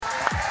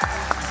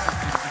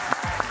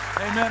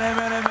Amen,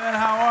 amen, amen.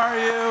 How are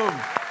you?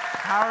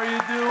 How are you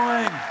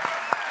doing?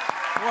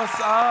 What's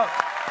up?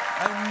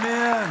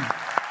 Amen.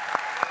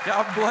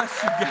 God bless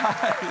you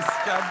guys.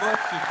 God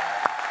bless you.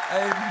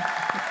 Amen.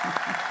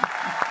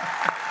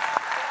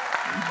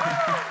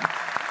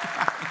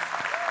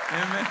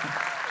 Amen.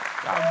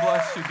 God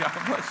bless you.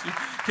 God bless you.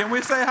 Can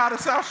we say hi to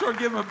South Shore?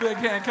 Give them a big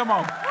hand. Come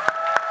on.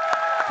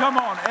 Come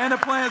on. Anna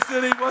Plant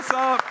City, what's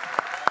up?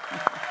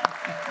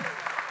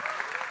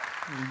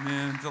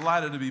 Amen.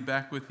 Delighted to be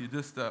back with you.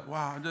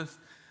 Wow, it's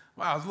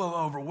a little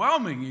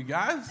overwhelming, you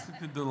guys.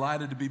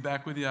 Delighted to be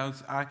back with you.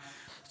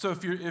 So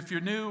if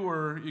you're new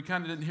or you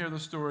kind of didn't hear the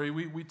story,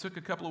 we took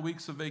a couple of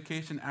weeks of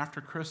vacation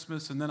after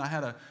Christmas, and then I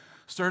had a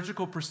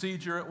surgical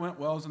procedure. It went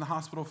well. I was in the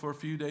hospital for a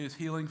few days,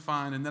 healing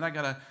fine, and then I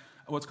got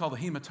what's called a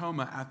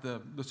hematoma at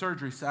the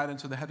surgery site, and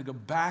so they had to go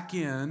back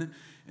in,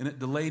 and it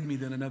delayed me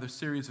then another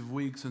series of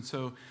weeks, and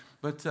so.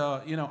 But,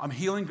 I'm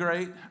healing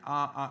great.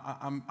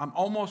 I'm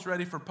almost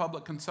ready for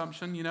public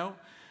consumption,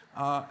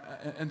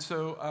 and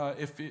so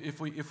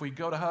if we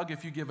go to hug,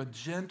 if you give a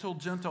gentle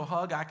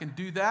hug, I can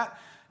do that.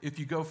 If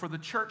you go for the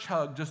church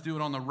hug, just do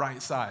it on the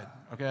right side,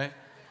 okay?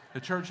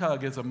 The church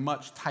hug is a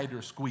much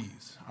tighter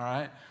squeeze, all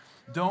right?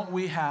 Don't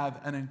we have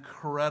an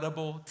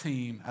incredible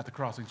team at the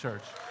Crossing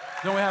Church?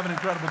 Don't we have an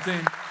incredible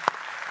team?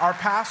 Our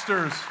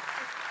pastors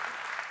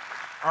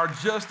are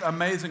just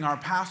amazing. Our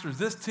pastors,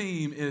 this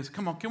team is,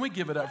 come on, can we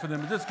give it up for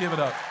them? Just give it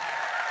up.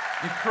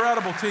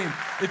 Incredible team.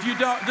 If you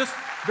don't, just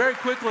very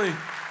quickly,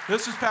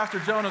 this is Pastor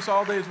Jonas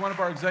Alday, is one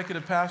of our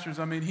executive pastors.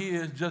 I mean, he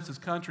is just as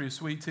country as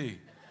sweet tea,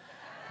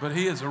 but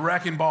he is a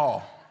wrecking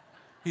ball.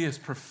 He is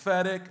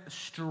prophetic,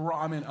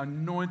 strong,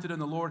 anointed in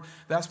the Lord.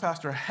 That's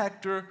Pastor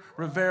Hector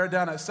Rivera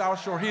down at South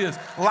Shore. He is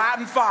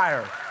Latin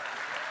fire.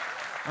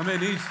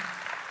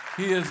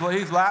 He's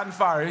Latin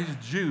fire. He's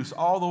juice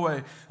all the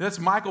way. That's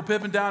Michael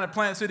Pippin down at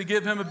Plant City.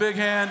 Give him a big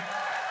hand.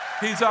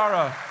 He's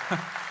our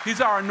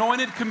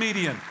anointed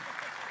comedian.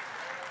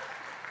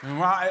 And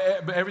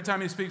every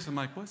time he speaks, I'm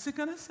like, what's he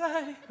going to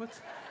say? What's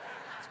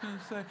he going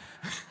to say?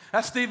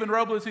 That's Stephen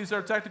Robles. He's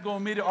our technical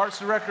and media arts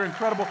director,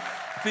 incredible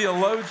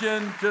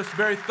theologian, just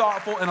very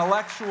thoughtful,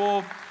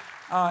 intellectual.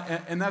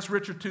 And that's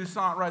Richard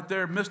Toussaint right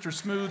there, Mr.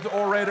 Smooth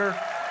orator.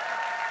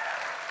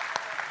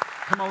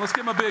 Come on, let's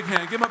give him a big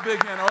hand. Give him a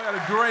big hand. Oh, we got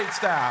a great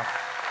staff.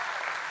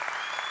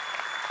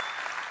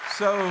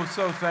 So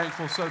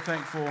thankful, so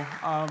thankful.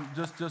 I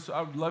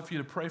would love for you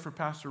to pray for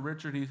Pastor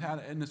Richard. He's had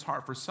it in his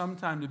heart for some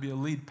time to be a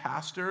lead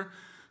pastor.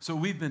 So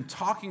we've been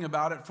talking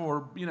about it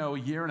for, a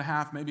year and a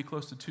half, maybe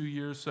close to 2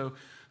 years. So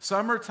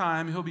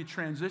summertime, he'll be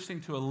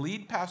transitioning to a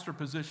lead pastor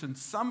position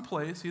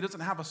someplace. He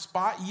doesn't have a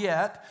spot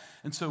yet.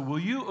 And so will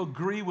you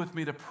agree with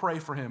me to pray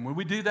for him? Will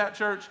we do that,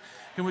 church?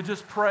 Can we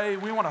just pray?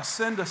 We want to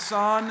send a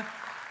son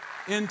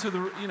into the,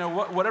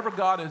 whatever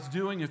God is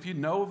doing. If you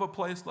know of a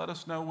place, let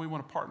us know. We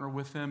want to partner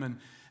with him.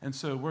 And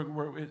so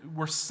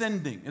we're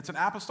sending. It's an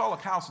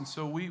apostolic house, and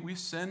so we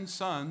send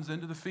sons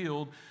into the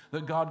field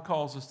that God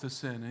calls us to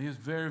send. And he is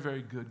very,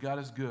 very good. God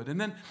is good.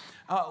 And then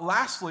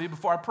lastly,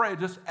 before I pray,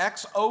 just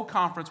XO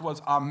conference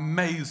was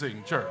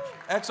amazing, church.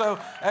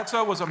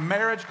 XO was a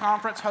marriage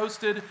conference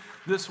hosted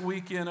this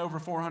weekend. Over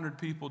 400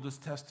 people,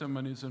 just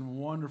testimonies and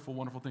wonderful,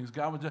 wonderful things.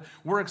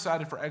 We're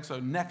excited for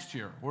XO next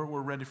year. We're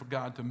ready for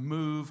God to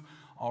move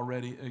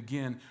already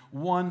again.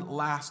 One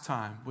last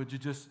time, would you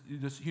just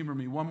humor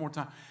me one more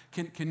time?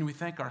 Can we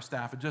thank our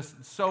staff?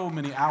 Just so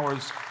many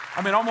hours.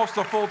 Almost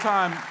a full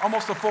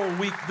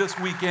week this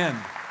weekend.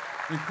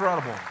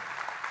 Incredible.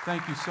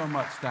 Thank you so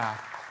much,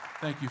 staff.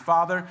 Thank you,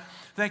 Father.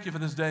 Thank you for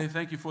this day.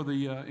 Thank you for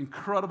the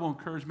incredible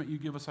encouragement you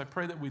give us. I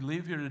pray that we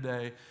leave here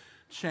today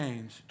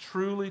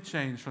truly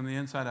changed from the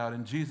inside out.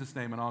 In Jesus'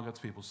 name, and all God's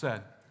people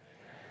said.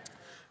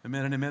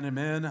 Amen and amen,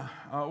 amen.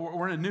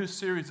 We're in a new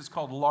series. It's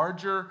called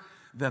Larger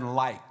Than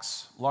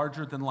Likes.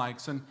 Larger Than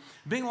Likes. And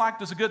being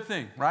liked is a good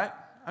thing, right?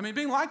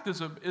 Being liked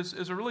is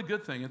a really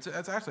good thing. It's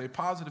actually a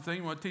positive thing.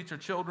 You want to teach our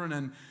children,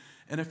 and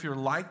if you're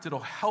liked, it'll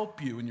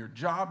help you in your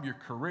job, your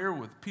career,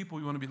 with people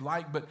you want to be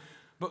liked. But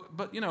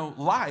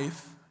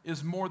life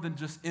is more than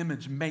just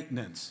image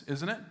maintenance,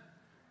 isn't it?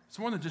 It's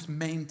more than just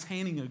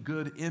maintaining a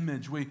good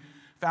image. We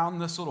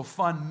found this little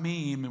fun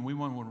meme, and we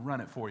want to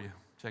run it for you.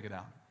 Check it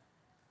out.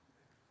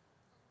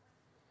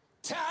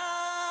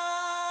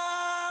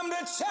 Time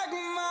to check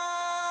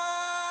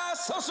my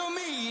social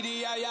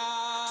media,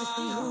 yeah. To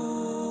see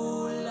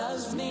who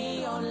loves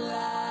me online.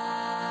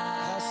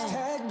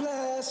 Hashtag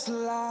blessed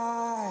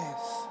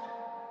life.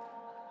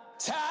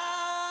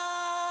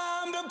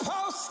 Time to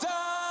post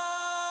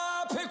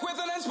a pic with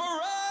an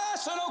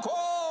inspirational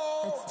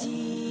quote. It's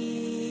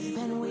deep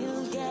and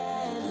we'll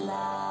get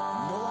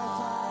lost. No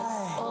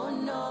Wi-Fi. Oh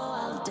no,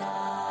 I'll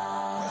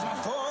die. Where's my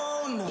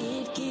phone?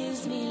 It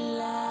gives me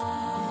life.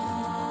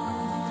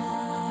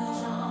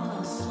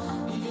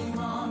 Eating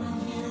ramen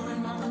here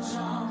in my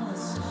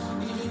pajamas.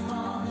 Eating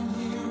ramen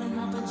here in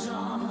my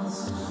pajamas.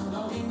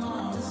 Logging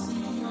on to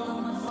see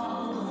all my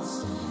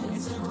followers.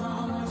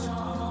 Instagram, my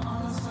Java on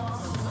the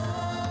stars.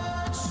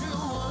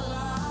 Virtual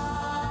life,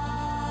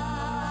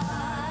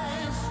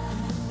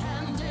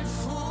 and it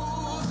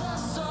fools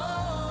us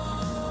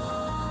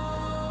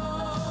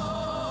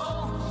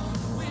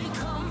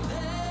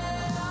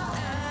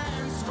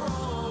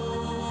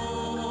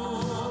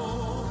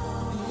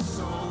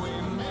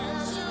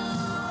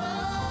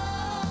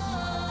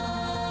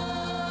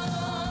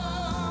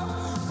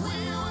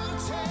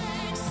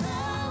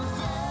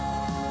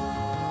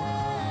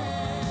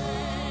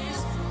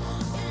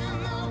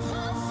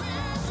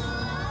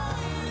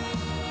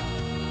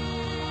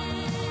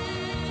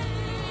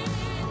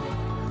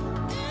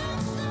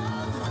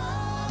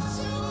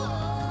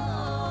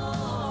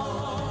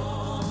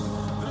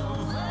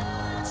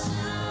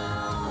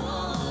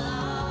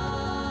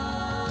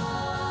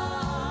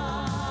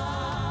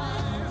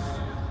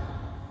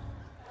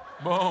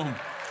Boom.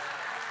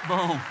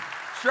 Boom.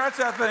 Stretch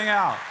that thing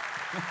out.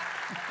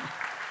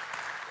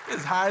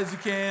 As high as you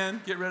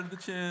can. Get rid of the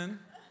chin.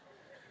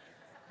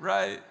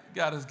 Right?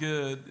 God is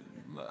good.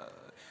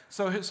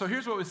 So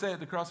here's what we say at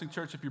the Crossing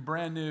Church. If you're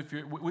brand new,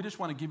 we just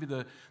want to give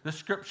you the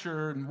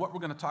scripture and what we're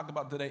going to talk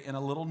about today in a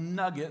little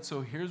nugget.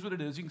 So here's what it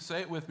is. You can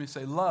say it with me.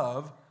 Say,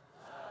 love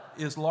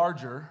is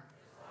larger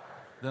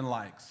than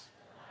likes.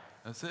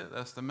 That's it.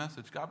 That's the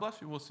message. God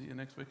bless you. We'll see you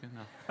next weekend.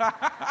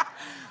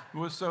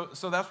 No.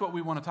 So that's what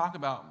we want to talk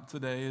about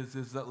today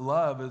is that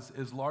love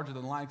is larger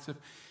than likes.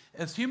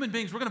 As human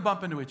beings, we're going to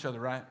bump into each other,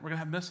 right? We're going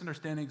to have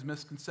misunderstandings,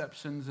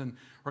 misconceptions, and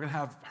we're going to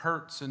have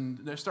hurts, and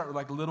they start with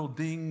like little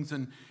dings,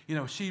 and,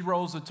 she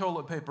rolls the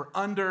toilet paper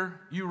under,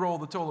 you roll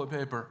the toilet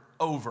paper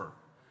over.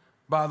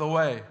 By the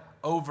way,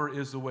 over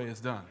is the way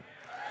it's done.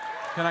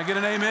 Can I get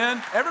an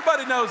amen?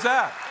 Everybody knows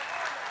that.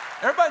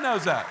 Everybody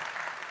knows that.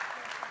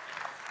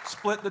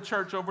 Split the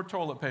church over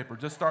toilet paper.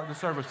 Just start the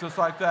service just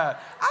like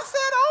that. I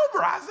said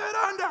over, I said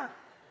under.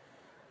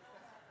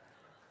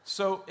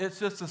 So it's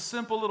just the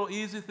simple little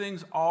easy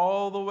things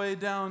all the way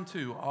down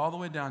to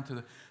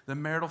the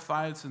marital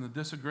fights and the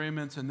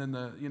disagreements and then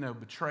the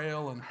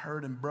betrayal and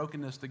hurt and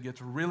brokenness that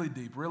gets really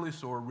deep, really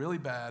sore, really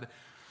bad.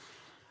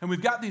 And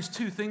we've got these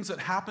two things that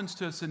happens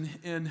to us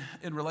in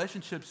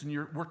relationships, and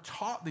we're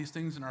taught these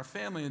things in our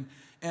family.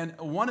 And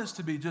one is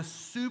to be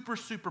just super,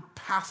 super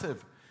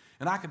passive.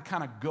 And I could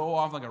kind of go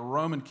off like a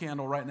Roman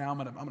candle right now. I'm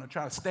gonna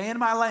try to stay in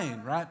my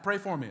lane, right? Pray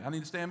for me. I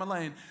need to stay in my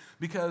lane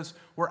because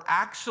we're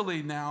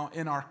actually now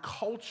in our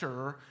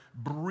culture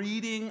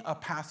breeding a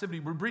passivity.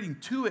 We're breeding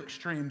two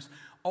extremes.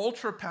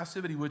 Ultra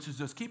passivity, which is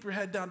just keep your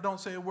head down, don't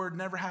say a word,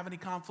 never have any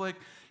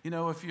conflict.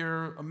 If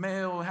you're a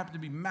male, happen to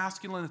be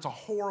masculine, it's a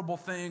horrible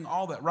thing,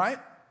 all that, right?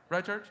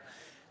 Right, church?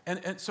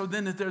 And so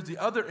then there's the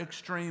other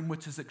extreme,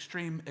 which is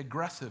extreme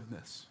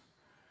aggressiveness.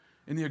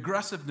 And the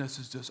aggressiveness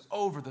is just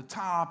over the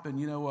top,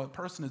 and a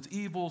person is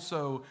evil,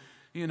 so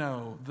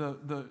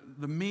the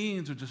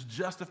means are just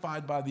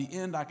justified by the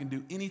end. I can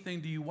do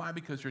anything to you. Why?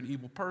 Because you're an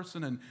evil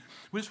person. And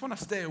we just want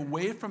to stay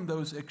away from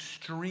those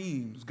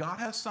extremes. God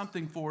has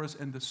something for us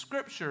in the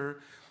scripture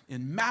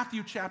in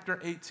Matthew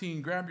chapter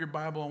 18. Grab your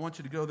Bible. I want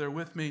you to go there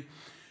with me.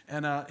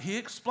 And he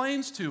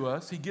explains to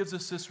us, he gives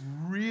us this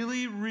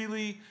really,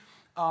 really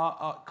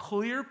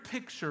clear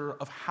picture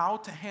of how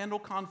to handle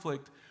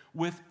conflict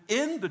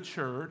within the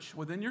church,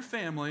 within your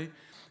family,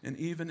 and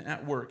even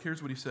at work.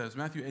 Here's what he says,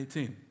 Matthew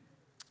 18.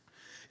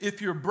 If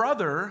your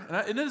brother,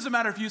 and it doesn't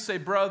matter if you say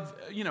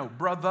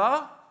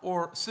brother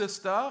or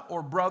sister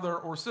or brother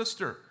or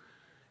sister.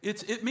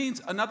 It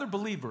means another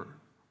believer,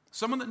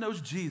 someone that knows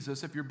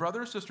Jesus. If your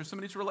brother or sister,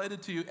 somebody's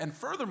related to you, and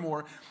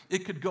furthermore,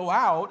 it could go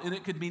out and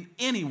it could mean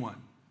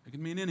anyone. It could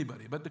mean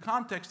anybody. But the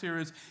context here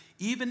is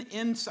even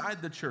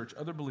inside the church,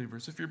 other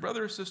believers. If your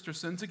brother or sister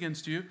sins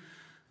against you,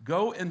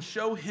 go and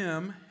show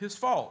him his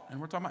fault. And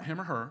we're talking about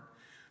him or her.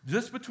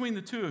 Just between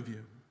the two of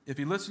you. If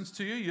he listens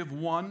to you, you've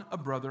won a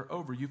brother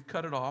over. You've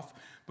cut it off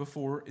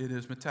before it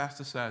is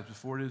metastasized,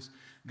 before it has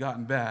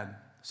gotten bad.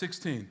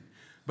 16.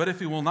 But if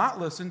he will not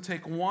listen,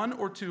 take one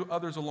or two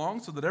others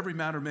along so that every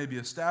matter may be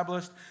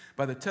established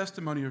by the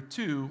testimony of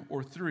 2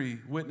 or 3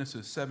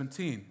 witnesses.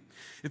 17.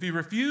 If he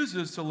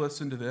refuses to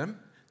listen to them,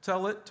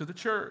 tell it to the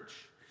church.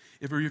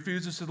 If he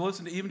refuses to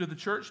listen even to the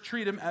church,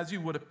 treat him as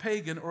you would a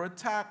pagan or a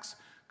tax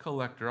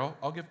collector.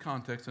 I'll give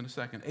context in a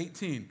second.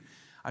 18,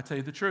 I tell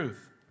you the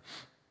truth.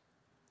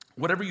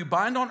 Whatever you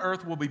bind on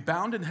earth will be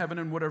bound in heaven,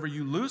 and whatever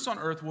you loose on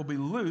earth will be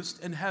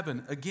loosed in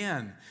heaven.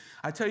 Again,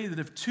 I tell you that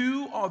if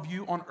 2 of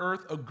you on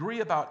earth agree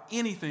about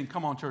anything,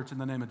 come on, church, in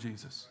the name of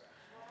Jesus.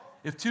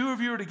 If 2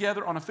 of you are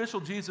together on official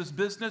Jesus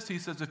business, he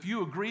says, if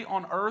you agree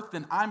on earth,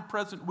 then I'm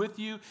present with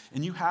you,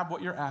 and you have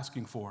what you're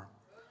asking for.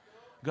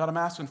 God, I'm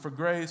asking for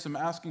grace. I'm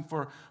asking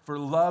for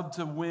love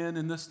to win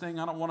in this thing.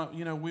 I don't want to,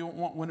 we don't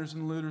want winners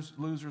and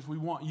losers. We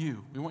want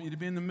you. We want you to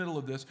be in the middle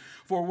of this.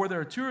 For where there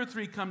are 2 or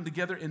 3 come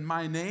together in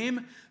my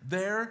name,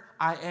 there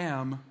I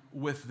am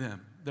with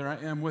them. There I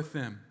am with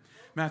them.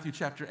 Matthew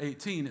chapter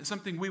 18. It's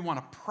something we want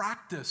to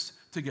practice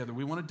together.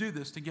 We want to do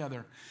this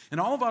together. In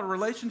all of our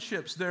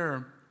relationships, there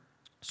are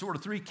sort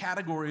of 3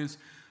 categories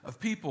of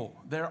people.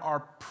 There are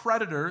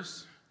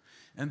predators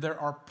and there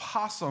are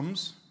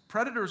possums.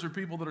 Predators are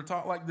people that are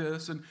taught like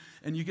this, and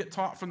you get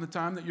taught from the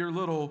time that you're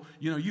little,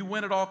 you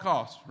win at all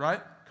costs,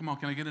 right? Come on,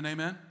 can I get an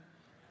amen?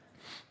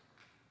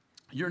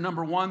 You're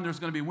number 1, there's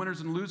going to be winners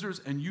and losers,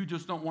 and you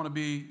just don't want to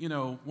be,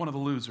 one of the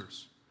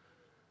losers.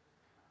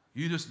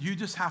 You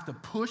just have to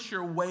push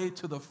your way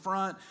to the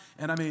front,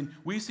 and I mean,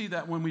 we see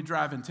that when we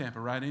drive in Tampa,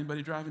 right?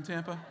 Anybody drive in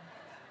Tampa?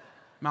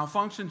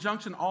 Malfunction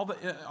Junction, all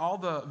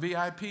the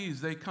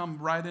VIPs, they come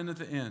right in at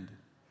the end.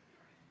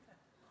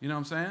 You know what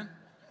I'm saying?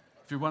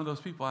 If you're one of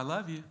those people, I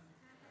love you.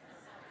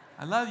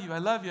 I love you, I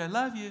love you, I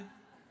love you.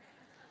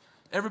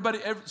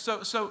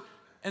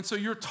 So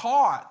you're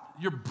taught,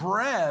 you're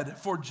bred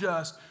for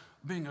just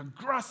being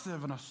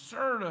aggressive and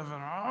assertive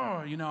and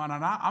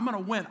I'm going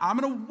to win. I'm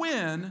going to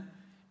win,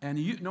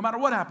 and no matter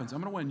what happens,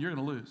 I'm going to win. You're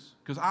going to lose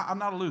because I'm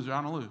not a loser.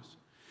 I'm going to lose.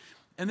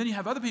 And then you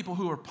have other people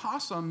who are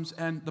possums,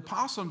 and the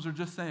possums are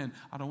just saying,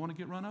 I don't want to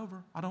get run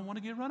over. I don't want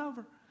to get run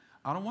over.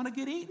 I don't want to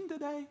get eaten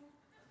today.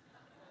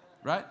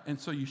 Right?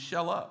 And so you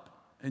shell up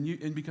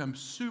and become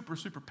super,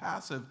 super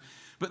passive.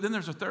 But then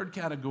there's a third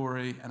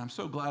category, and I'm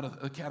so glad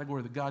of the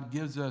category that God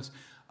gives us,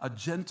 a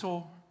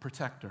gentle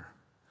protector.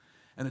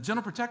 And a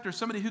gentle protector is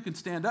somebody who can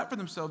stand up for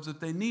themselves if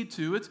they need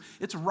to.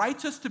 It's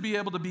righteous to be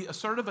able to be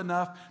assertive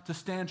enough to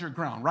stand your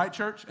ground. Right,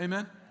 church?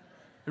 Amen?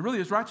 It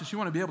really is righteous. You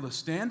want to be able to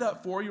stand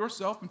up for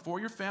yourself and for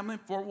your family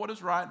and for what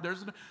is right.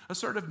 There's an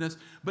assertiveness.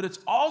 But it's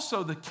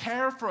also the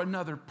care for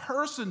another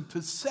person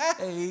to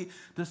say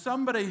to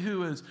somebody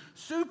who is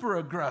super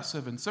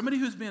aggressive and somebody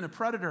who's being a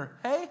predator,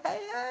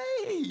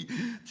 hey,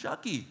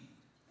 Chucky.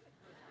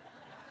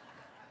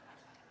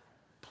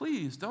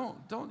 Please don't,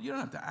 you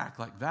don't have to act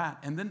like that.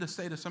 And then to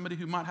say to somebody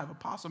who might have a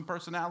possum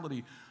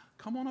personality,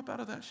 come on up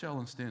out of that shell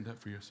and stand up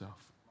for yourself.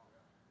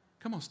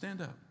 Come on, stand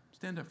up.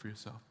 Stand up for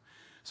yourself.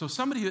 So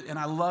somebody, and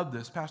I love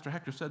this, Pastor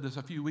Hector said this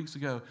a few weeks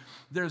ago,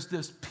 there's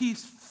this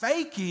peace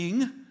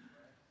faking,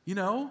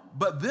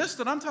 but this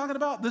that I'm talking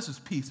about, this is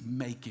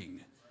peacemaking.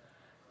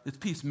 It's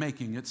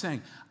peacemaking. It's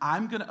saying,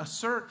 I'm going to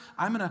assert,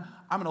 I'm going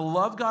to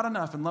love God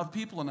enough and love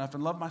people enough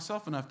and love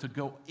myself enough to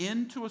go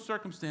into a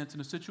circumstance, in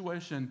a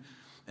situation,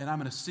 and I'm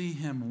going to see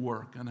him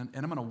work, and I'm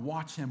going to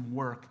watch him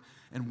work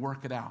and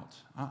work it out.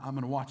 I'm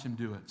going to watch him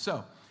do it.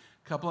 So,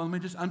 let me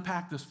just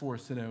unpack this for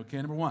us today, okay?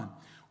 Number one,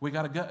 we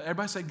got to go.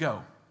 Everybody say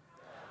go.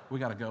 We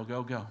got to go. We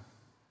got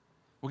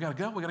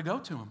to go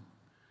to him.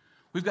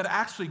 We've got to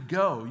actually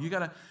go. You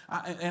got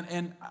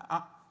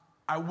to,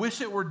 I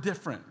wish it were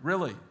different,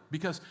 really,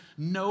 because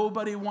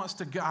nobody wants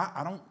to go.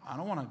 I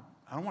don't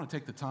want to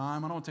take the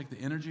time. I don't want to take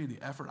the energy, the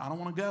effort. I don't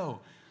want to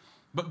go.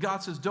 But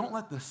God says, don't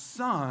let the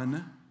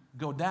sun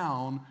go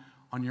down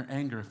on your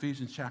anger.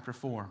 Ephesians chapter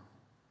 4.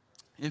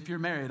 If you're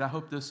married, I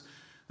hope this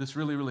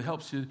really, really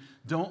helps you.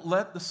 Don't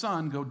let the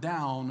sun go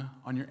down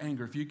on your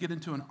anger. If you get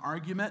into an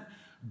argument,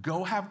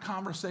 go have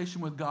conversation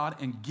with God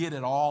and get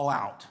it all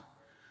out.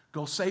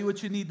 Go say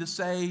what you need to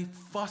say,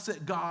 fuss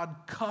at God,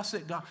 cuss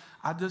at God.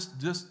 I just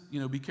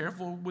be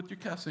careful with your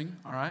cussing,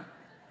 all right?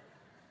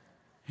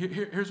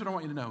 Here's what I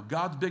want you to know.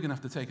 God's big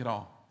enough to take it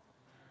all.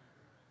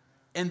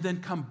 And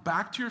then come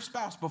back to your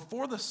spouse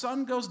before the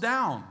sun goes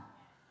down.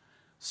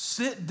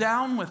 Sit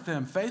down with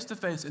them face to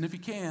face, and if you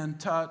can,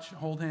 touch,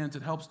 hold hands.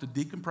 It helps to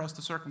decompress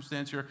the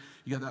circumstance here.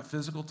 You got that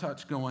physical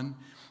touch going.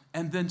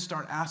 And then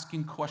start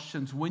asking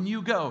questions. When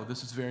you go,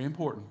 this is very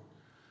important.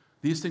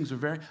 These things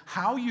are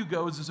how you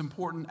go is as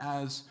important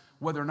as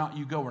whether or not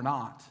you go or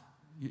not.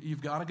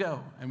 You've got to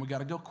go, and we got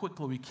to go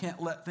quickly. We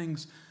can't let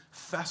things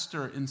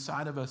fester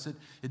inside of us.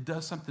 It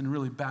does something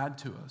really bad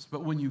to us.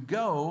 But when you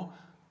go,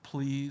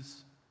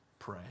 please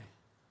pray.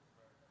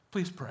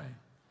 Please pray.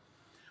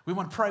 We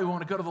want to pray. We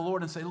want to go to the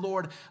Lord and say,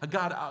 Lord,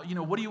 God,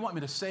 what do you want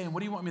me to say and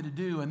what do you want me to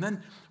do? And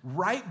then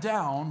write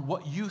down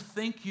what you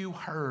think you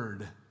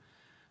heard.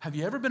 Have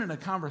you ever been in a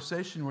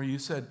conversation where you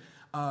said,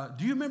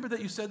 do you remember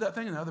that you said that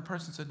thing? And the other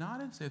person said, no, I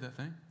didn't say that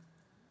thing.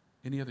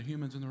 Any other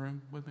humans in the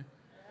room with me?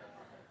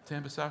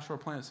 Tampa, South Shore,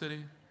 Plant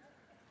City?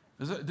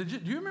 Do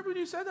you remember when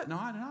you said that? No,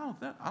 I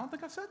don't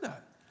think I said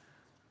that.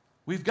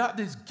 We've got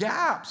these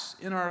gaps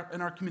in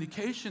our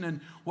communication, and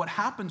what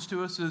happens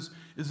to us is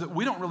that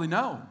we don't really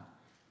know.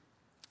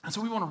 And so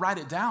we want to write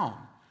it down.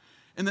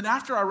 And then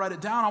after I write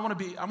it down, I want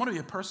to be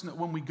a person that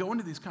when we go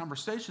into these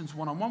conversations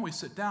one-on-one, we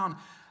sit down,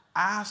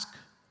 ask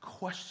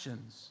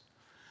questions.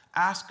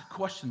 Ask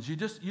questions. You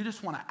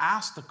just want to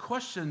ask the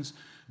questions.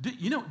 Do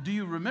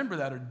you remember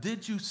that, or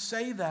did you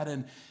say that?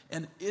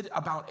 And it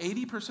about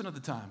 80% of the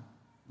time,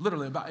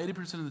 literally about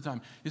 80% of the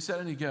time, you sit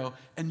down and you go,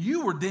 and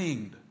you were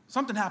dinged.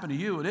 Something happened to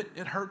you, and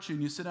it hurt you,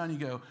 and you sit down and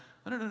you go,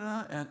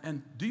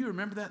 and do you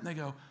remember that? And they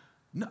go,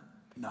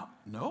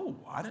 no,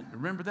 I didn't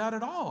remember that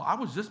at all.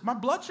 My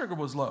blood sugar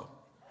was low.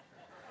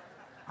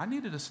 I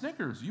needed a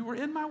Snickers. You were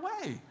in my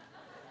way.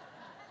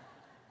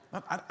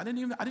 I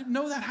didn't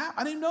know that happened.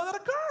 I didn't know that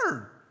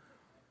occurred.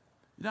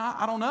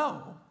 I don't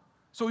know.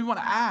 So we want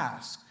to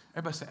ask.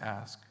 Everybody say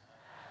ask.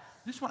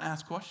 You just want to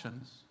ask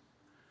questions.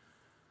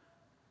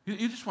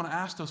 You just want to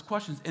ask those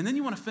questions. And then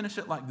you want to finish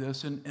it like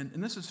this. And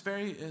this is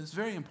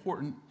very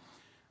important.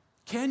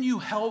 Can you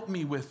help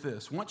me with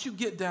this? Once you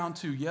get down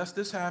to, yes,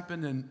 this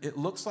happened, and it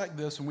looks like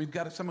this, and we've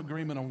got some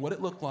agreement on what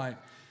it looked like,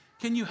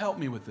 can you help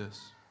me with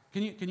this?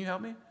 Can you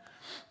help me?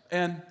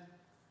 And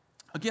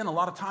again, a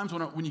lot of times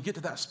when you get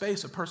to that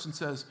space, a person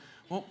says,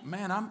 well,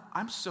 man,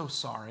 I'm so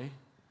sorry.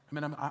 I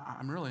mean,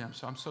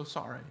 I'm so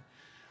sorry.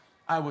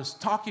 I was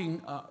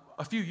talking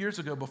a few years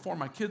ago before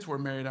my kids were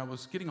married. I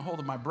was getting a hold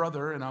of my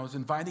brother, and I was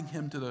inviting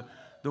him to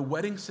the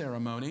wedding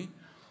ceremony.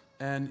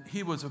 And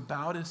he was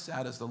about as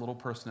sad as the little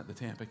person at the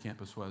Tampa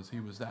campus was.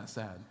 He was that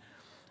sad.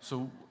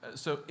 So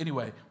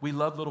anyway, we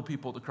love little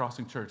people at the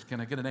Crossing Church.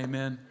 Can I get an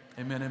amen?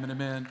 Amen, amen,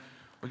 amen.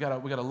 We got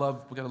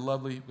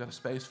a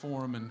space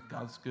for them, and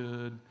God's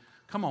good.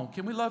 Come on,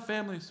 can we love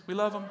families? We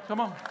love them. Come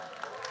on.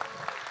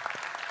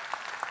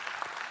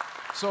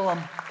 So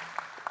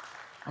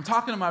I'm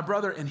talking to my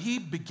brother, and he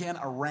began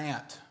a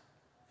rant.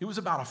 It was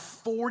about a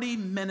 40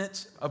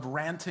 minutes of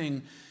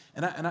ranting,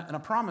 and I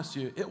promise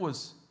you, it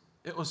was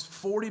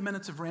 40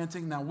 minutes of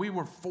ranting. Now, we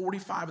were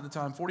 45 at the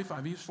time,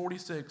 45, he was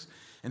 46,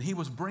 and he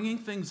was bringing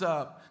things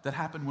up that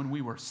happened when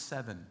we were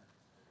 7.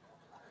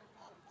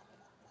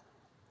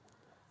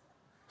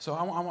 So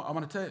I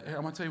want to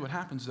tell you what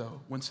happens,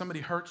 though. When somebody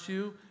hurts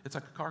you, it's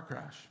like a car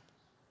crash.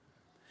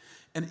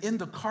 And in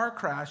the car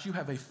crash, you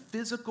have a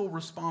physical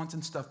response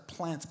and stuff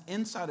plants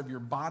inside of your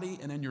body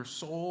and in your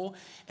soul,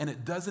 and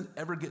it doesn't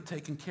ever get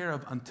taken care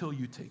of until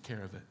you take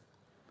care of it.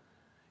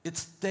 It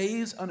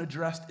stays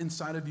unaddressed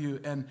inside of you,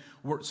 and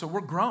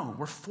we're grown.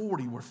 We're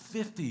 40, we're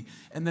 50,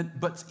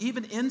 but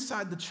even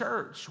inside the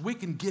church, we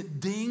can get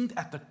dinged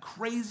at the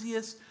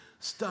craziest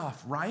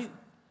stuff, right?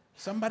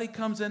 Somebody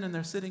comes in and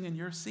they're sitting in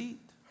your seat.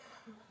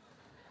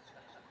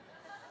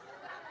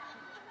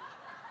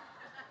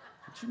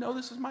 But you know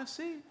this is my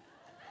seat.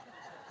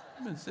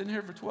 I've been sitting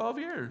here for 12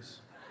 years.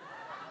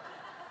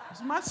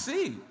 This is my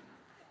seat.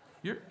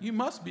 You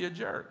must be a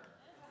jerk.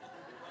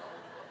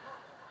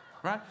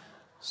 Right?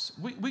 So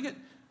we get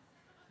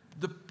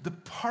the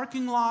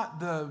parking lot,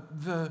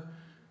 the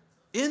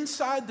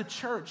inside the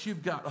church,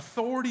 you've got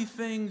authority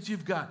things,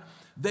 you've got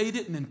they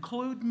didn't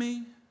include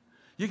me.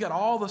 You got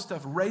all the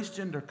stuff, race,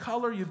 gender,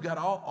 color, you've got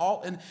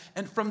all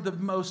and from the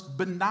most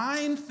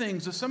benign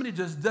things that somebody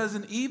just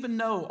doesn't even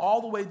know all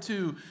the way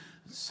to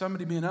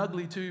somebody being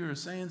ugly to you or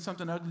saying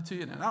something ugly to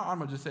you. And I'm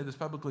going to just say this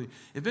publicly.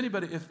 If I'm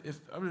going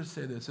to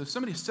say this, if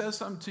somebody says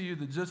something to you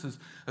that just is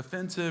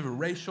offensive or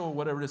racial or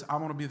whatever it is, I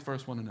want to be the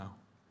first one to know.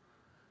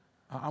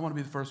 I want to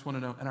be the first one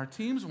to know. And our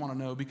teams want to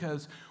know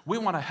because we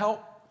want to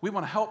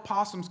help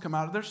possums come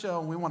out of their shell,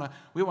 and we want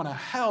to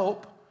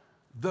help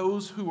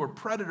those who are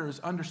predators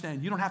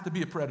understand you don't have to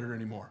be a predator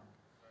anymore.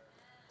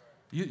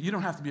 You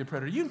don't have to be a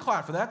predator. You can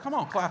clap for that. Come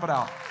on, clap it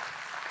out.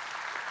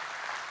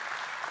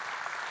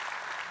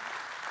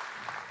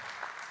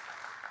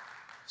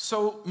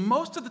 So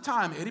most of the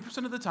time,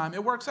 80% of the time,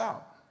 it works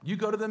out. You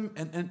go to them,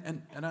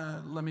 and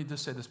let me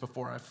just say this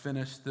before I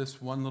finish this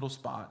one little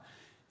spot.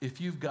 If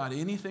you've got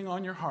anything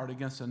on your heart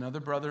against another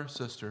brother or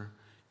sister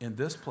in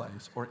this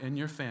place or in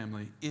your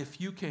family,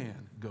 if you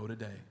can, go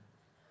today.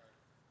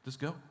 Just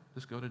go.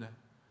 Just go today.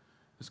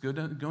 Just go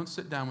and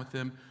sit down with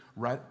them.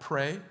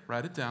 Pray,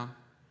 write it down.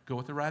 Go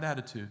with the right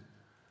attitude.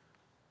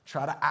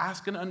 Try to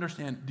ask and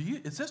understand,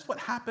 is this what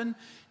happened?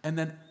 And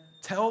then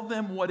tell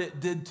them what it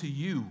did to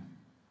you.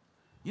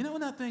 You know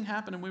when that thing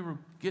happened and we were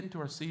getting to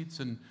our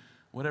seats and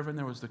whatever, and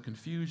there was the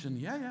confusion?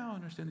 Yeah, I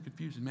understand the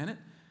confusion. Man,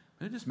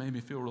 it just made me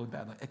feel really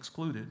bad, like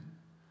excluded.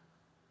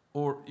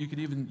 Or you could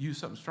even use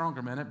something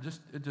stronger, man. It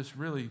just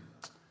really,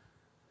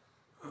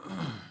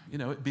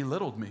 it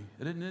belittled me.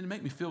 It didn't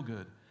make me feel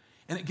good.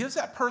 And it gives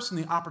that person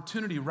the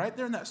opportunity right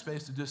there in that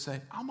space to just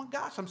say, oh my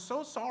gosh, I'm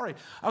so sorry.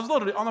 I was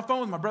literally on the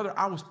phone with my brother.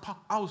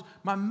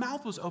 My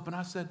mouth was open.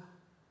 I said,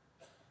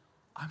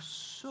 I'm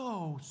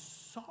so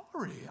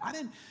sorry. I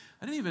didn't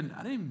even,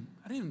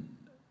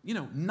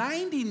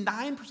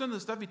 99% of the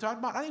stuff he talked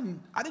about, I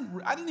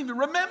didn't even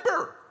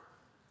remember.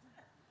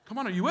 Come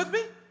on, are you with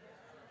me?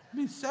 I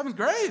mean, 7th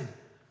grade.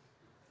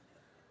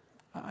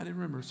 I didn't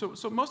remember.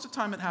 So most of the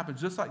time it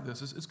happens just like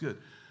this. It's good.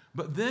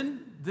 But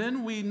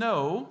then we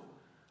know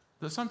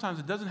that sometimes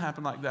it doesn't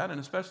happen like that, and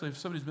especially if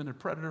somebody's been a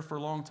predator for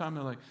a long time,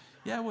 they're like,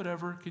 yeah,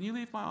 whatever. Can you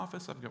leave my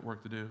office? I've got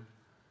work to do.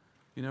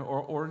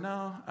 Or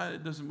no,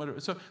 it doesn't matter.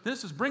 So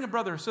this is bring a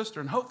brother or sister,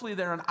 and hopefully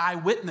they're an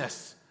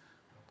eyewitness.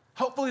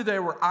 Hopefully they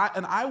were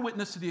an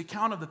eyewitness to the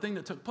account of the thing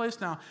that took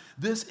place. Now,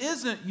 this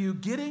isn't you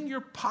getting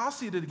your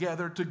posse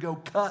together to go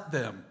cut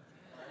them.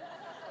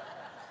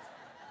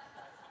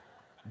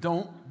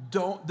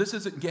 This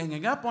isn't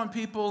ganging up on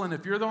people, and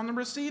if you're on the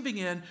receiving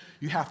end,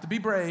 you have to be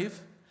brave.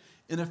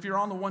 And if you're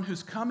on the one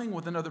who's coming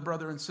with another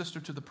brother and sister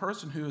to the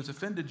person who has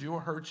offended you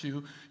or hurt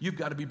you, you've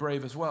got to be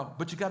brave as well.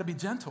 But you got to be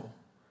gentle.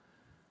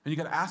 And you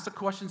got to ask the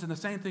questions and the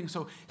same thing.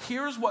 So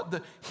here's what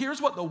the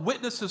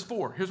witness is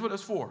for. Here's what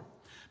it's for.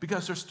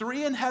 Because there's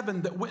 3 in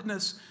heaven that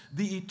witness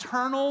the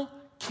eternal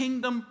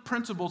kingdom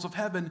principles of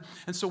heaven.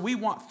 And so we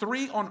want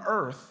 3 on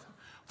earth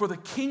for the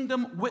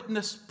kingdom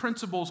witness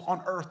principles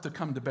on earth to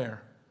come to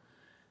bear.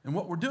 And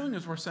what we're doing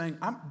is we're saying,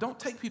 don't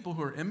take people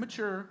who are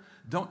immature,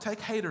 don't take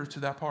haters to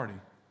that party.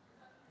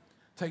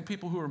 Take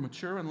people who are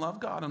mature and love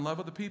God and love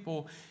other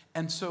people.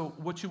 And so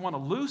what you want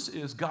to loose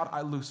is, God,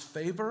 I loose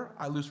favor,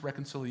 I loose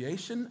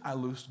reconciliation, I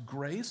loose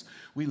grace,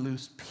 we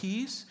loose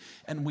peace,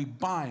 and we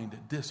bind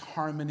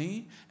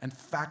disharmony and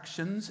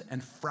factions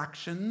and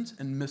fractions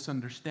and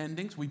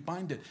misunderstandings. We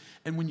bind it.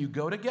 And when you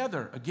go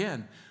together,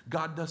 again,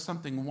 God does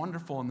something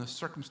wonderful in this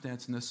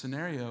circumstance, in this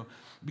scenario,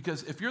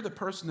 because if you're the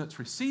person that's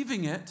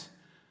receiving it,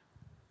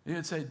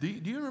 you'd say, do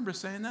you remember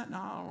saying that? No,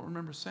 I don't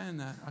remember saying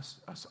that. I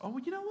said, oh,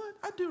 you know what?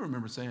 I do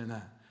remember saying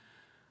that.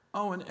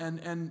 Oh, and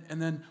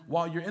then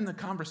while you're in the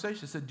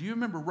conversation, I said, do you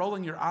remember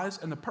rolling your eyes?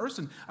 And the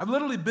person, I've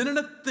literally been in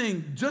a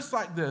thing just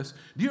like this.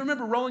 Do you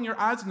remember rolling your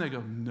eyes? And they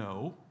go,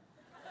 no.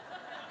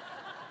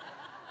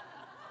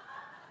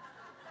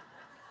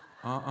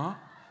 I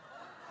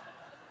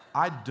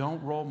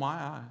don't roll my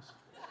eyes.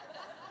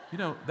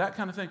 That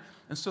kind of thing.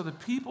 And so the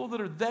people that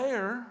are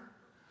there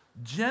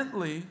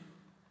gently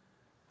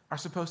are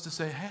supposed to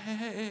say,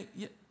 hey,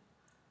 yeah,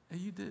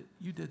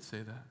 you did say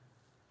that.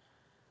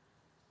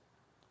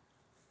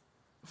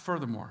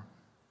 Furthermore,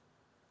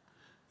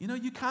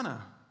 you kind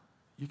of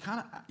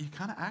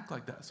act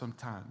like that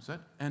sometimes.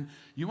 And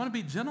you want to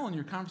be gentle in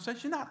your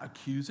conversation. You're not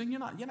accusing.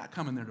 You're not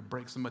coming there to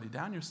break somebody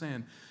down. You're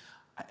saying,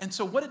 and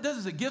so what it does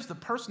is it gives the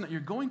person that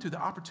you're going to the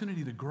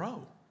opportunity to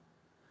grow,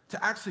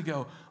 to actually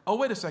go, oh,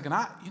 wait a second,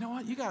 you know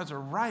what? You guys are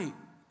right.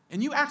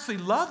 And you actually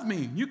love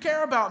me. You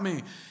care about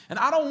me. And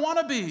I don't want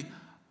to be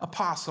a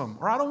possum,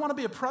 or I don't want to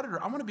be a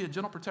predator. I want to be a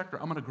gentle protector.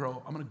 I'm going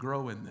to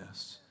grow in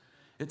this.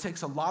 It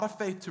takes a lot of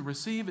faith to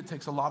receive. It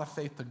takes a lot of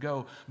faith to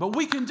go. But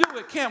we can do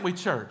it, can't we,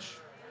 church?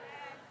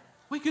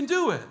 We can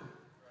do it.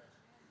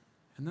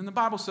 And then the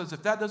Bible says,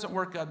 if that doesn't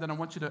work out, then I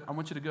want you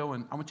to go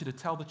and I want you to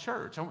tell the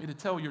church. I want you to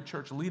tell your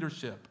church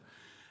leadership.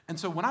 And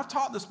so when I've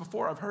taught this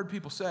before, I've heard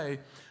people say,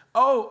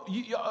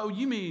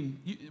 you mean,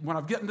 when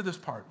I've gotten to this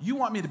part, you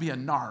want me to be a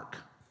narc.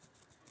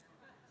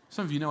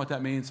 Some of you know what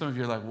that means. Some of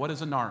you are like, what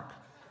is a narc?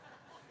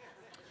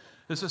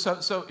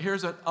 So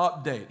here's an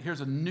update. Here's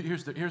the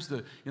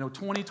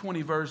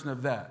 2020 version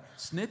of that.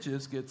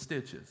 Snitches get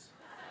stitches.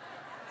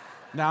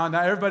 Now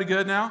everybody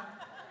good now?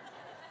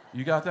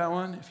 You got that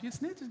one? If you get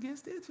snitches, get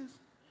stitches.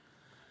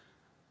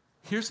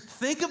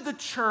 Think of the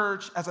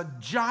church as a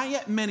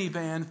giant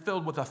minivan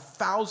filled with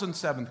 1,000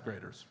 seventh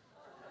graders.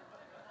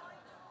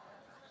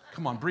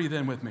 Come on, breathe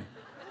in with me.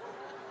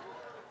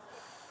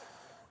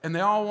 And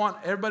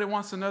everybody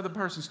wants another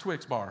person's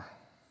Twix bar.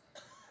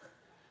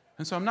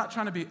 And so I'm not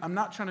trying to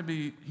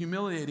be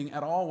humiliating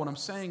at all. What I'm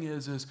saying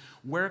is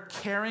we're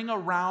carrying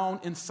around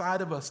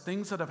inside of us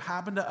things that have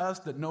happened to us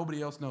that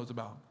nobody else knows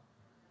about.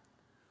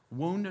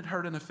 Wounded,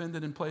 hurt, and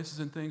offended in places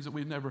and things that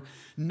we've never.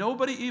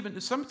 Nobody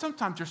even.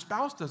 Sometimes your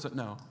spouse doesn't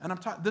know. And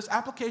this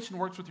application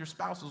works with your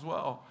spouse as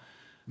well.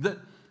 That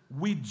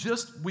we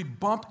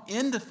bump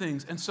into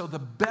things, and so the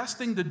best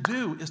thing to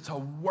do is to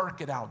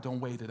work it out. Don't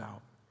wait it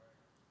out.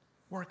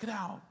 Work it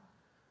out.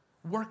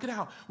 Work it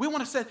out. We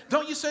want to say,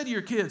 don't you say to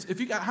your kids,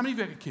 how many of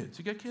you got kids?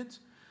 You got kids?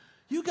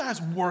 You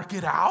guys work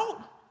it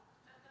out.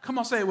 Come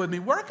on, say it with me.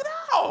 Work it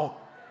out.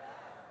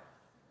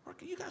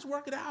 You guys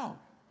work it out.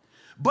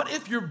 But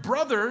if your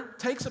brother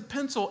takes a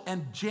pencil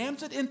and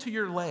jams it into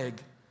your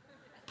leg,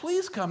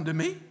 please come to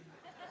me.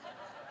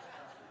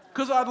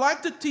 Because I'd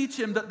like to teach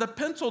him that the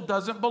pencil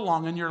doesn't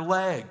belong in your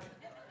leg.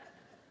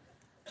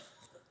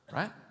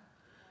 Right?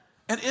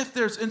 And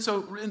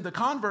the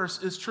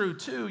converse is true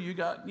too. You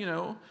got,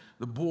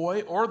 the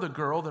boy or the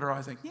girl that are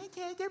always like, yeah,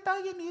 they're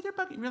bugging me.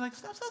 You're like,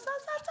 stop.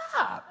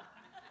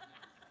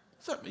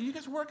 So you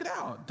guys work it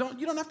out.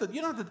 You don't have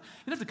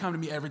to come to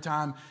me every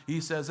time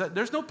he says that.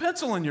 There's no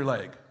pencil in your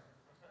leg.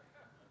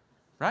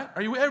 Right?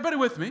 Are you everybody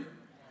with me?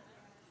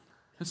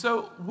 And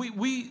so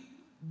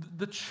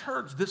the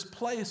church, this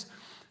place,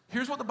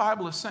 here's what the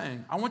Bible is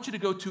saying. I want you to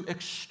go to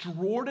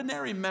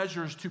extraordinary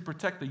measures to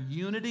protect the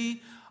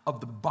unity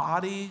of the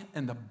body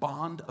and the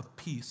bond of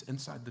peace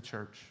inside the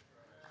church.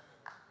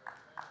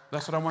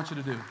 That's what I want you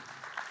to do.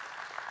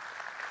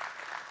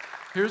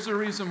 Here's the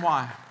reason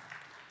why.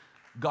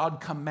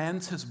 God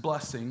commands his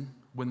blessing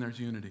when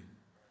there's unity.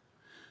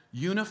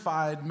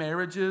 Unified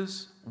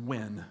marriages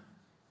win.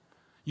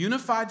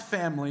 Unified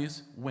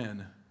families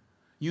win.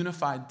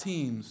 Unified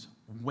teams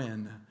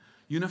win.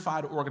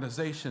 Unified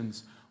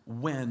organizations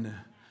win.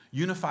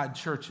 Unified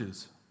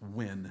churches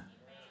win.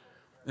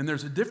 And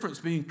there's a difference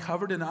being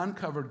covered and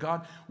uncovered.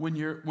 God, when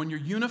you're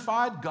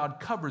unified,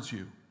 God covers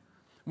you.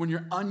 When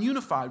you're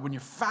ununified, when you're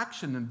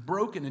faction and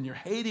broken and you're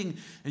hating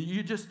and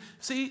you just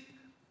see,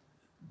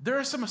 there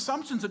are some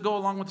assumptions that go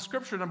along with the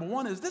scripture. Number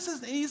one is this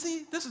isn't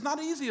easy. This is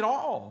not easy at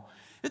all.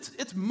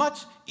 It's much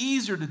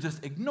easier to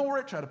just ignore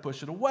it, try to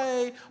push it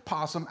away,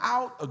 possum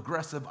out,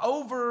 aggressive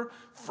over,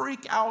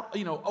 freak out,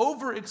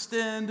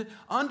 overextend,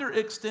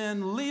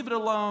 underextend, leave it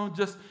alone.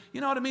 Just,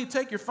 you know what I mean?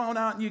 Take your phone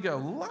out and you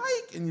go,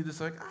 and you're just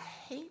like, I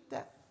hate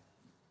that.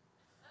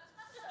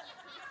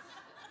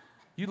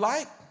 You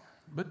like,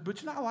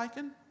 but you're not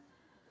liking.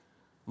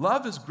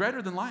 Love is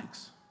greater than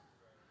likes.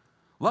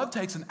 Love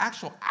takes an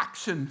actual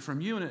action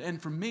from you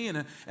and from me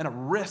and a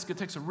risk. It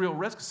takes a real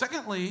risk.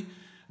 Secondly,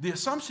 the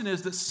assumption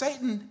is that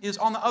Satan is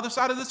on the other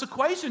side of this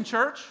equation,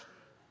 church.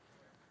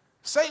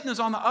 Satan is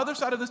on the other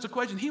side of this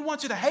equation. He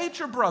wants you to hate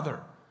your brother.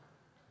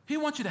 He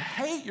wants you to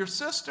hate your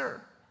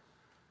sister.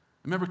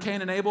 Remember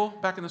Cain and Abel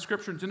back in the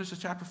scripture in Genesis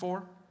chapter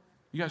 4?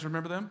 You guys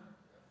remember them?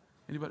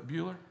 Anybody?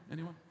 Bueller?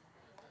 Anyone?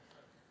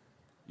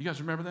 You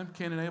guys remember them?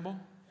 Cain and Abel?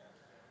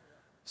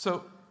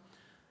 So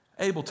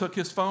Abel took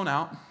his phone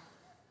out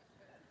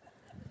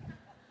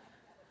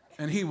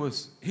and he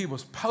was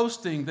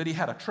posting that he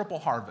had a triple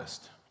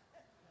harvest.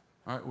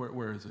 All right,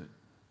 where is it?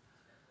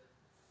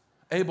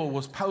 Abel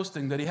was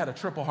posting that he had a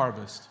triple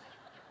harvest.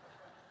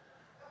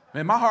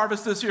 Man, my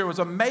harvest this year was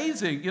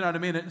amazing. You know what I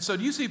mean? And so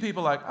do you see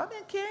people like, I'm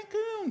in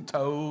Cancun,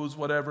 toes,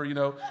 whatever,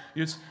 you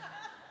just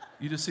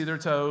see their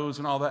toes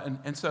and all that.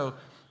 And so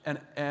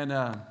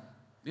Abel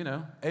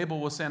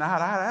was saying,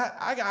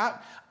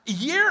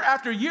 year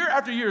after year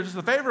after year, just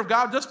the favor of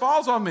God just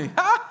falls on me.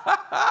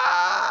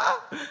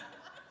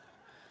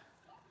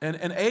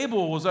 And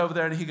Abel was over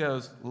there, and he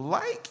goes,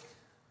 like?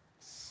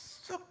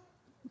 So,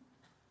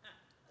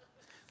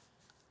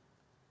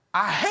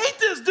 I hate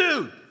this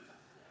dude.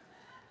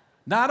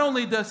 Not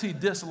only does he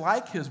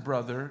dislike his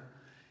brother,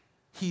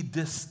 he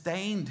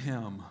disdained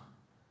him.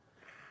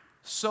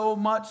 So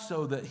much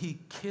so that he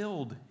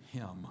killed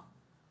him.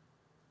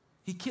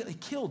 He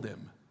killed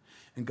him.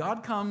 And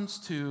God comes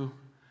to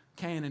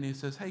Cain and he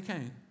says, hey,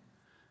 Cain.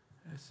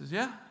 He says,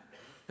 yeah.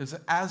 It's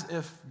as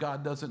if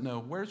God doesn't know.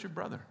 Where's your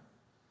brother?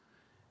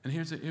 And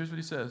here's what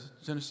he says,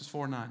 Genesis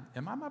 4:9.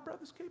 Am I my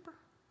brother's keeper?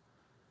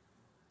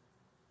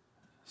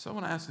 So I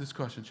want to ask you this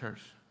question,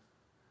 church.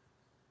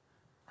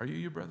 Are you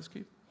your brother's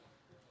keeper?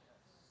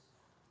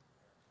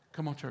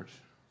 Come on, church.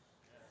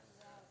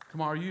 Come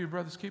on, are you your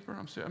brother's keeper?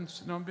 I'm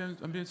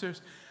being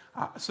serious.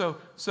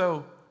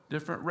 So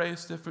different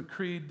race, different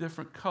creed,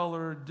 different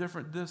color,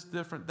 different this,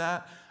 different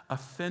that,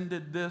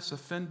 offended this,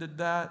 offended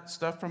that,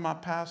 stuff from my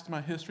past,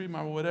 my history,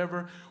 my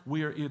whatever.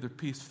 We are either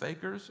peace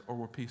fakers or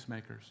we're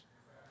peacemakers.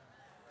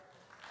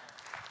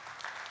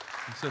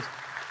 He says,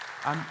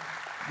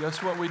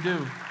 that's what we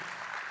do.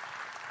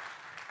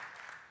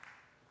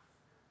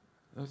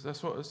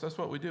 That's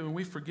what we do. And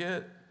we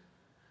forget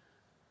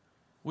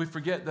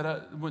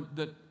that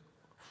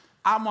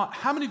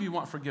how many of you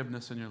want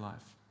forgiveness in your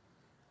life?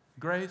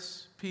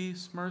 Grace,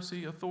 peace,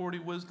 mercy, authority,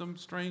 wisdom,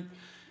 strength,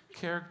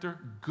 character,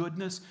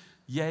 goodness.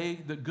 Yea,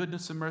 the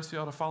goodness and mercy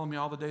ought to follow me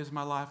all the days of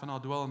my life, and I'll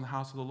dwell in the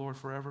house of the Lord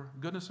forever.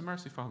 Goodness and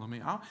mercy follow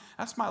me.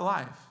 That's my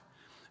life.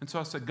 And so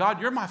I said,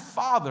 God, you're my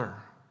Father,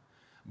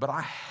 but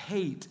I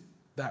hate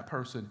that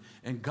person.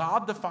 And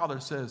God the Father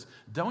says,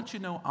 don't you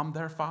know I'm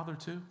their Father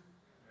too?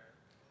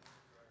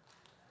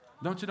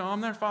 Don't you know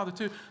I'm their Father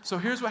too? So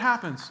here's what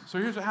happens.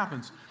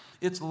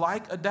 It's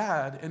like a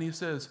dad, and he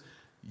says,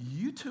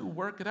 you two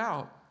work it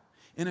out.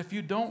 And if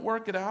you don't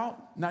work it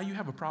out, now you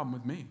have a problem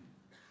with me.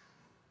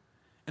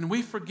 And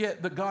we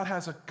forget that God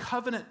has a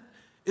covenant.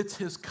 It's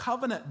his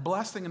covenant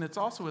blessing, and it's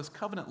also his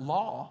covenant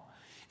law.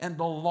 And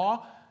the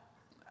law,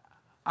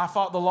 I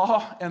fought the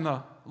law, and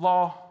the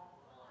law,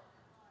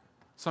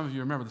 some of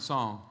you remember the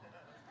song.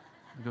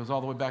 It goes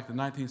all the way back to the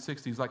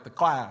 1960s, like The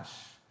Clash.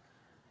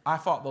 I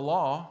fought the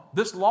law.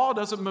 This law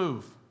doesn't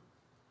move.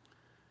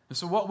 And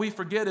so what we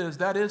forget is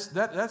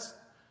that's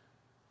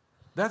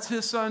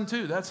his son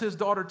too. That's his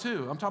daughter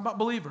too. I'm talking about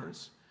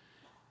believers.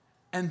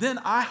 And then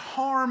I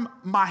harm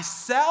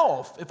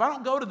myself if I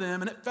don't go to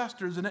them, and it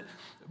festers and it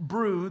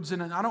broods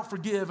and I don't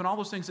forgive and all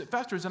those things. It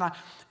festers and I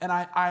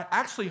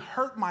actually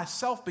hurt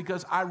myself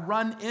because I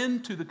run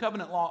into the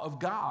covenant law of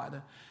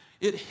God.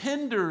 It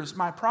hinders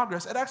my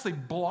progress. It actually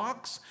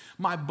blocks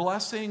my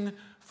blessing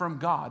from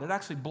God. It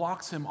actually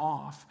blocks him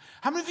off.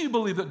 How many of you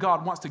believe that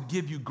God wants to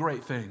give you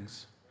great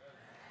things?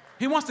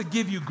 He wants to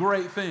give you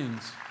great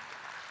things.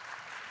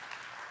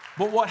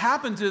 But what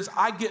happens is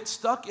I get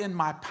stuck in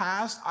my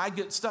past. I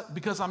get stuck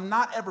because I'm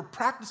not ever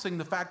practicing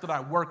the fact that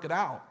I work it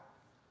out.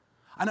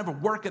 I never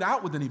work it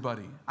out with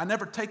anybody. I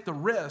never take the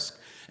risk.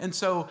 And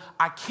so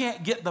I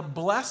can't get the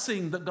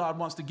blessing that God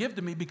wants to give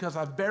to me because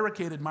I've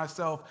barricaded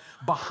myself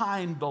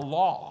behind the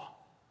law.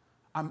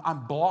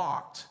 I'm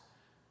blocked.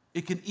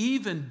 It can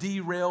even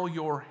derail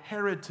your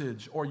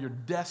heritage or your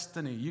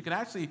destiny. You can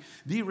actually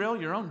derail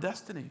your own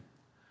destiny.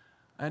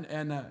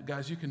 And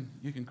guys, you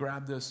can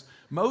grab this.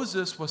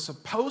 Moses was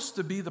supposed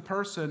to be the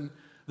person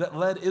that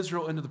led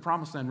Israel into the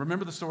promised land.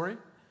 Remember the story?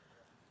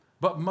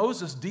 But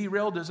Moses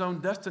derailed his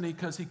own destiny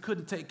because he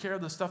couldn't take care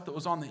of the stuff that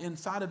was on the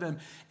inside of him.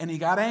 And he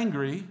got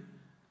angry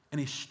and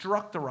he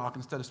struck the rock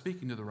instead of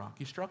speaking to the rock.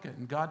 He struck it.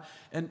 And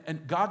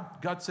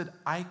God said,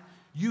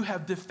 you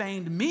have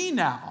defamed me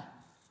now.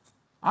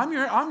 I'm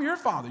your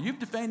father. You've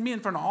defamed me in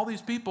front of all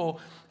these people.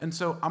 And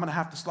so I'm going to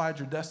have to slide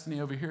your destiny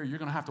over here. You're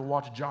going to have to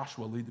watch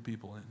Joshua lead the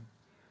people in.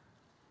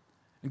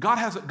 And God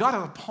has a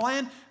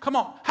plan. Come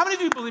on. How many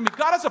of you believe me?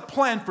 God has a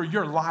plan for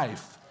your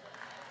life.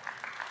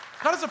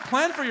 God has a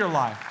plan for your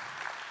life.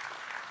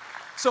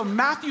 So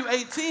Matthew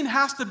 18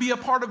 has to be a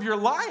part of your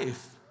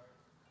life.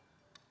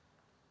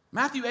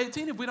 Matthew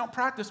 18, if we don't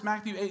practice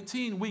Matthew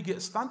 18, we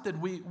get stunted.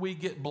 We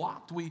get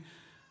blocked. We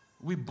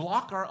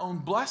block our own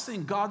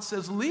blessing. God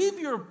says, leave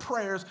your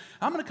prayers.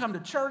 I'm going to come to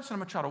church and I'm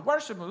going to try to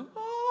worship.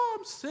 Oh,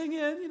 I'm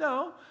singing,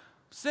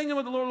 singing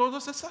with the Lord.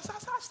 Lord says,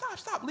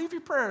 stop. Leave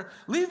your prayer.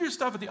 Leave your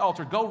stuff at the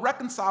altar. Go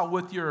reconcile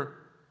with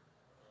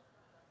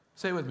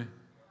say it with me.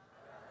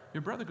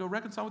 Your brother. Go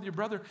reconcile with your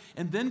brother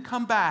and then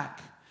come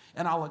back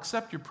and I'll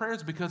accept your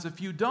prayers, because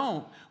if you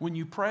don't, when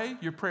you pray,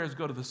 your prayers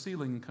go to the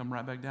ceiling and come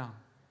right back down.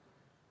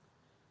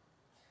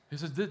 He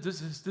says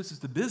this is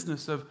the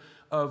business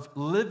of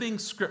living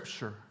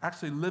Scripture,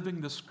 actually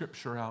living the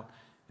Scripture out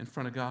in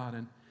front of God.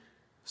 And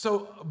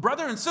so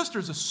brother and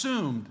sisters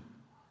assumed.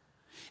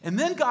 And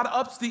then God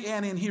ups the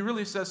ante and he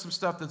really says some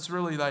stuff that's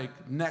really like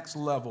next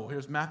level.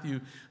 Here's Matthew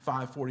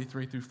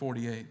 5:43 through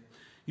 48.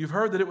 You've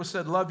heard that it was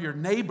said, love your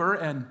neighbor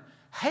and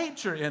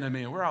hate your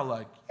enemy. And we're all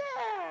like,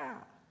 yeah.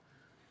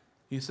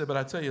 He said, but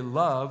I tell you,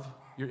 love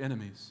your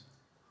enemies.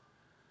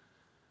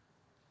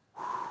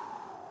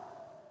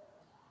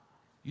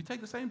 You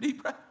take the same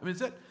deep breath. I mean,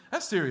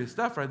 that's serious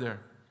stuff right there.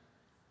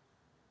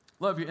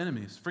 Love your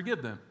enemies.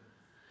 Forgive them.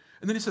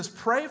 And then he says,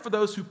 pray for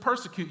those who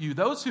persecute you,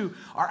 those who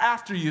are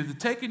after you, they've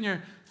taken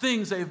your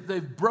things,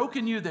 they've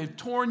broken you, they've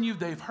torn you,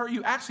 they've hurt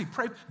you. Actually,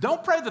 pray.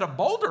 Don't pray that a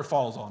boulder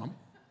falls on them.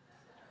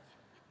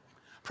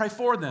 Pray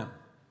for them.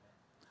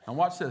 And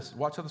watch this.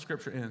 Watch how the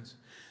scripture ends.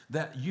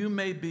 That you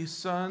may be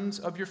sons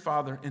of your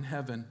Father in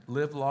heaven.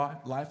 Live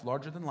life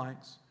larger than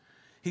lights.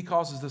 He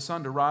causes the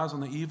sun to rise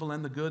on the evil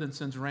and the good and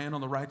sends rain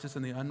on the righteous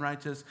and the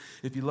unrighteous.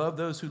 If you love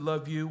those who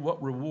love you,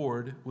 what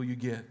reward will you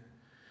get?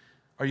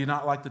 Are you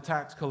not like the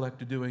tax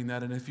collector doing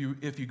that? And if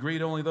you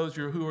greet only those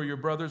who are your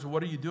brothers,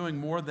 what are you doing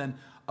more than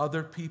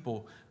other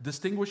people?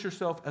 Distinguish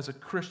yourself as a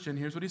Christian.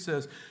 Here's what he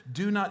says.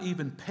 Do not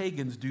even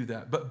pagans do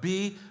that, but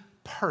be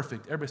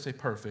perfect. Everybody say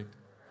perfect.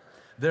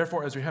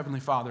 Therefore, as your heavenly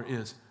Father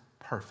is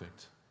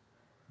perfect.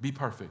 Be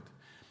perfect.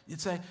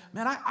 You'd say,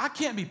 man, I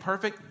can't be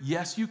perfect.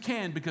 Yes, you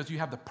can, because you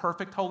have the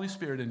perfect Holy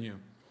Spirit in you.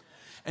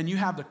 And you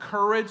have the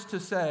courage to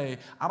say,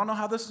 I don't know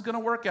how this is going to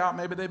work out.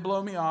 Maybe they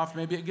blow me off.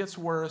 Maybe it gets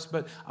worse.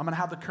 But I'm going to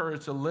have the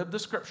courage to live the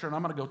scripture. And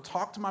I'm going to go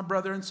talk to my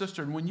brother and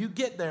sister. And when you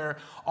get there,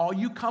 all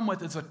you come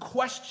with is a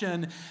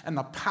question and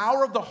the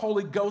power of the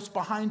Holy Ghost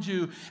behind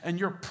you. And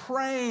you're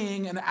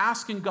praying and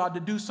asking God to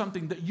do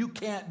something that you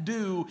can't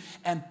do.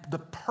 And the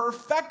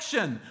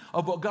perfection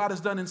of what God has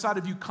done inside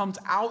of you comes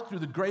out through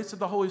the grace of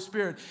the Holy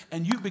Spirit.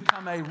 And you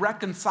become a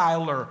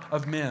reconciler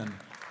of men.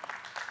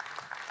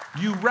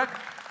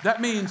 That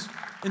means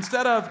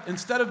instead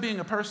of being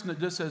a person that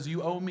just says,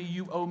 you owe me,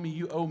 you owe me,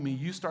 you owe me,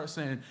 you start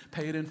saying,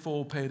 pay it in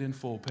full, pay it in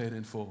full, pay it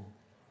in full.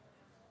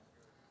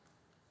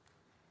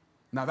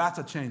 Now that's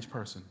a changed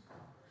person.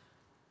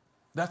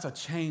 That's a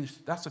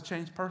changed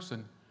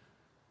person.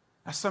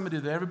 That's somebody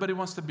that everybody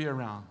wants to be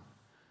around.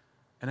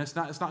 And it's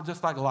not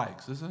just like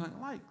likes. It's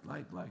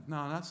like.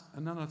 No,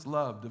 that's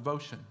love,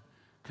 devotion,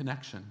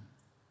 connection.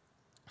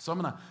 So I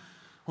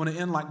want to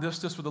end like this,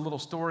 just with a little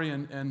story.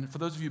 And for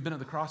those of you who've been at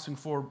the Crossing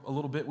for a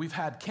little bit, we've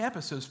had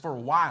campuses for a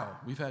while.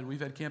 We've had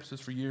campuses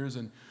for years.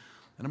 And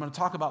I'm going to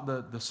talk about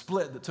the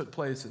split that took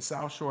place at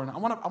South Shore. And I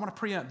want to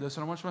preempt this,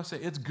 and I want you to say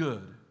it's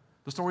good.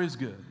 The story is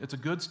good. It's a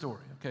good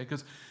story, okay?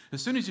 Because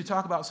as soon as you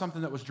talk about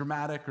something that was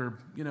dramatic, or,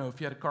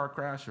 if you had a car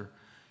crash, or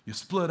you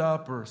split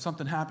up, or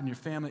something happened in your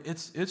family,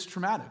 it's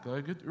traumatic.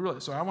 Really.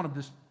 So I want to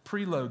just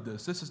preload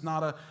this. This is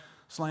not a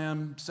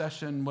slam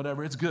session,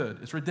 whatever. It's good.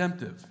 It's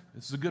redemptive.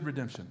 This is a good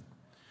redemption.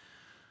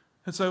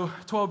 And so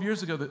 12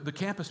 years ago, the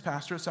campus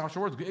pastor at South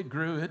Shore, it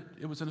grew.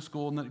 It was in a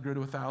school, and then it grew to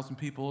 1,000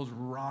 people. It was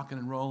rocking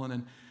and rolling,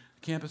 and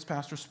the campus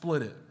pastor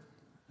split it.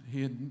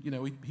 He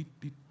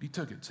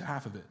took it,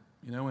 half of it,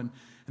 and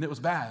it was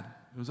bad.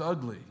 It was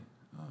ugly.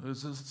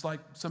 It's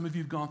like some of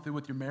you have gone through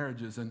with your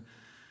marriages, and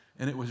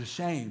it was a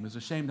shame. It was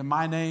a shame to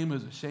my name. It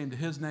was a shame to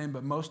his name,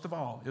 but most of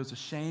all, it was a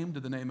shame to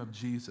the name of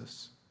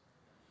Jesus.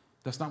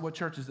 That's not what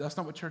churches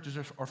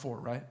are for,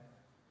 right?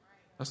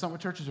 That's not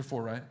what churches are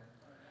for, right?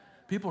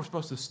 People are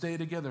supposed to stay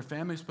together.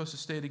 Families are supposed to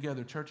stay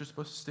together. Church is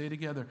supposed to stay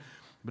together.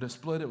 But it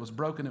split. It was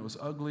broken. It was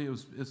ugly.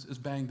 It's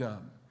banged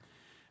up.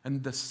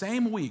 And the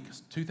same week,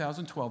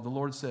 2012, the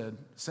Lord said,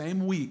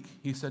 same week,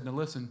 he said, now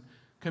listen,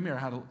 come here. I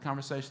had a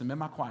conversation. In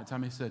my quiet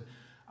time, he said,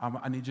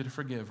 I need you to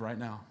forgive right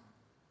now.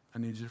 I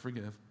need you to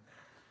forgive.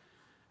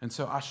 And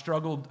so I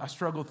struggled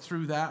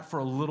through that for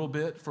a little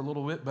bit,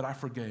 but I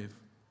forgave.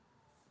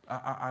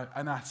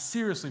 I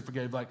seriously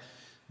forgave. Like,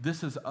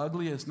 this is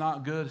ugly. It's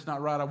not good. It's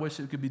not right. I wish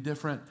it could be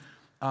different.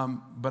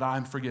 But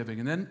I'm forgiving.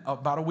 And then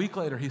about a week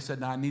later, he said,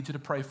 now I need you to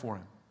pray for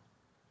him.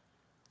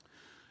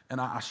 And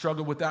I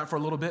struggled with that for a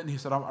little bit. And he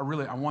said, I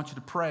want you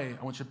to pray.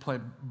 I want you to pray.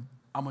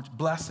 I want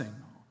blessing,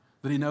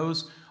 that he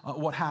knows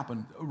what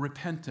happened,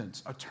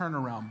 repentance, a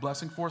turnaround,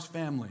 blessing for his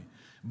family,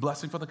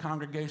 blessing for the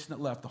congregation that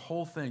left, the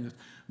whole thing, this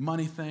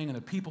money thing and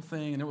a people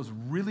thing. And it was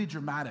really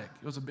dramatic.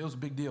 It was a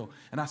big deal.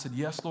 And I said,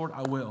 yes, Lord,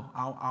 I will.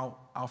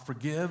 I'll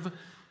forgive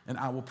and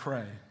I will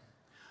pray.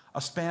 A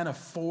span of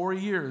 4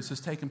 years has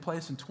taken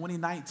place. In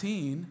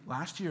 2019,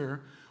 last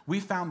year, we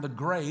found the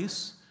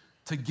grace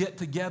to get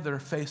together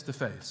face to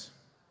face,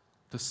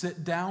 to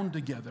sit down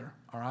together,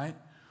 all right?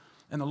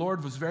 And the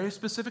Lord was very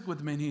specific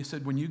with me, and he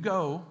said, when you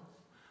go,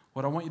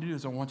 what I want you to do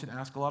is I want you to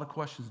ask a lot of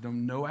questions.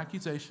 No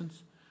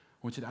accusations. I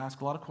want you to ask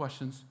a lot of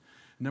questions.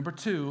 Number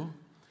 2,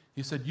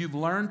 he said, you've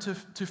learned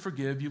to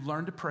forgive. You've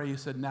learned to pray. He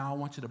said, now I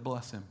want you to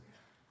bless him.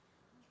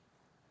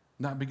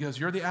 Not because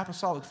you're the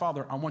apostolic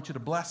father, I want you to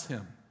bless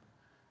him.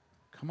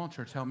 Come on,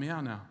 church, help me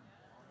out now.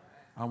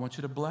 I want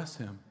you to bless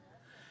him.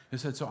 He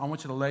said, so I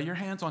want you to lay your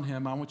hands on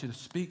him. I want you to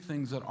speak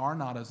things that are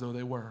not as though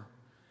they were.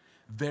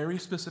 Very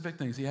specific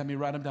things. He had me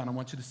write them down. I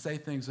want you to say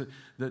things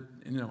that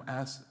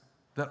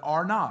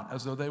are not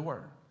as though they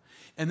were.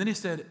 And then he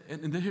said,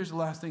 and here's the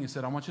last thing. He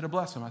said, I want you to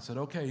bless him. I said,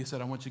 okay. He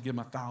said, I want you to give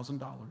him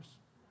 $1,000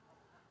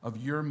 of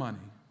your money.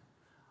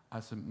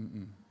 I said,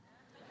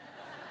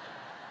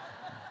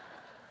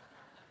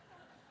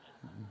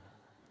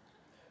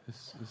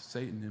 This is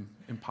Satan,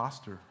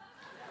 imposter.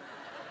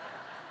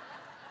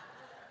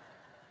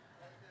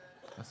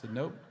 I said,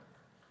 nope.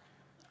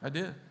 I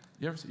did.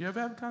 You ever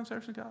have a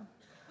conversation with God?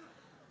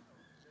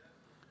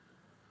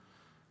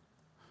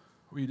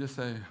 where you just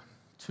say,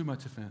 too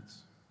much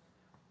offense.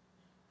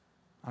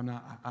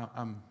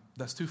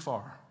 That's too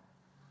far.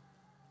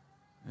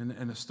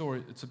 And the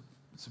story, it's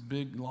a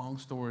big, long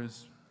story.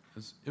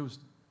 It's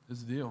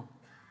the deal.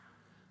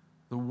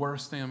 The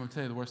worst thing, I'm going to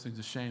tell you, the worst thing is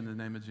the shame in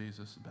the name of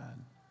Jesus is bad.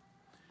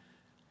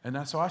 And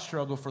that's so I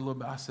struggled for a little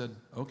bit. I said,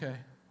 okay.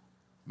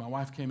 My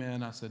wife came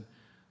in. I said,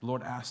 the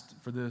Lord asked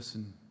for this.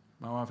 And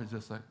my wife was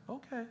just like,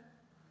 okay.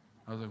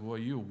 I was like, well,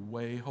 you're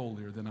way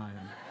holier than I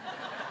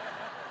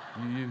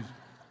am.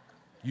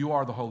 You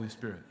are the Holy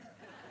Spirit.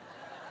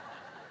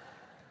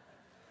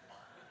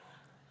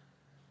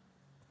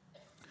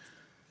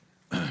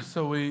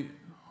 So we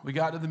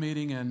got to the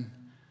meeting and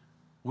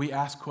we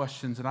asked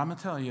questions. And I'm going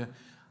to tell you,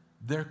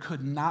 there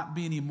could not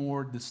be any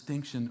more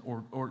distinction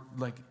or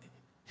like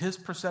his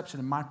perception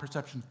and my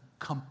perception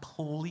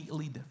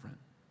completely different.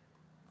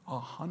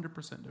 100%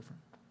 different.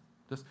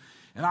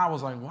 And I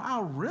was like,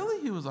 wow,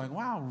 really? He was like,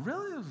 wow,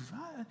 really?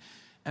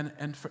 And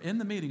in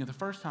the meeting, at the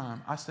first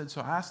time, I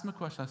asked him a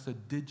question. I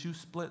said, did you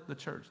split the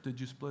church? Did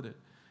you split it?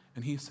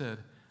 And he said,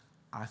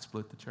 I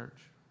split the church.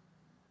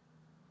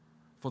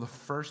 For the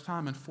first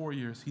time in 4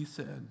 years, he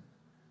said,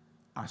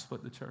 I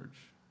split the church.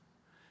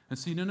 And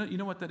see, you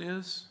know what that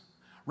is?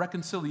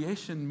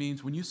 Reconciliation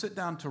means when you sit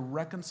down to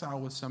reconcile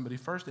with somebody,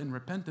 first in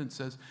repentance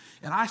says,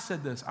 and I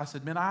said this, I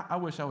said, man, I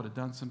wish I would have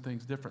done some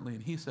things differently.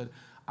 And he said,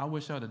 I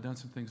wish I would have done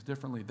some things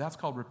differently. That's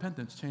called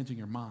repentance, changing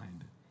your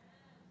mind.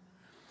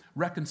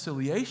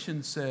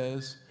 Reconciliation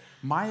says,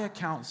 my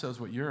account says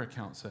what your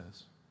account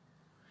says.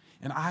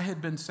 And I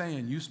had been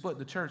saying, you split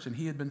the church. And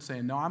he had been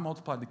saying, no, I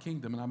multiplied the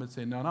kingdom. And I've been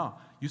saying, no,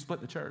 you split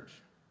the church.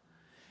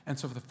 And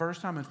so for the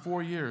first time in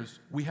 4 years,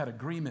 we had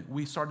agreement.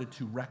 We started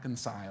to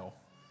reconcile.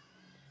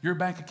 Your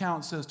bank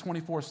account says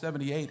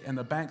 2478 and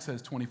the bank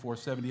says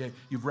 2478.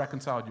 You've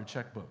reconciled your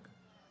checkbook.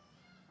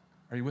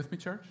 Are you with me,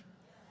 church?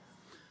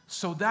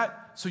 So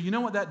you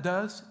know what that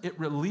does? It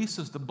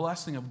releases the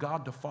blessing of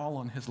God to fall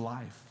on his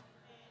life.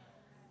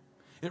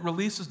 It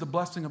releases the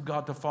blessing of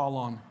God to fall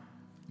on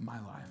my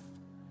life.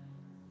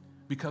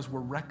 Because we're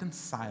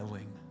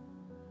reconciling.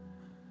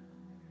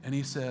 And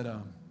he said,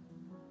 I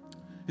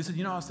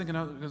was thinking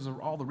because of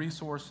all the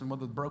resource and what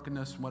the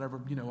brokenness and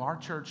whatever, our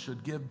church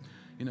should give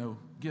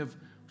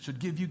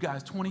you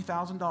guys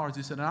 $20,000.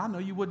 He said, and I know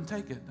you wouldn't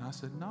take it. And I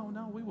said,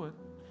 no, we would.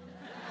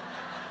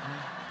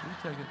 We'd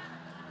take it.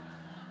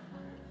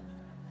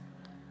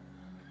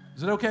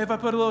 Is it okay if I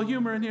put a little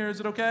humor in here? Is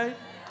it okay?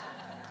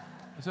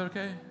 Is that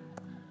okay?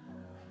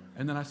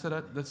 And then I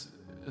said,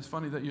 it's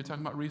funny that you're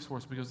talking about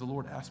resource because the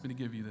Lord asked me to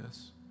give you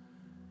this.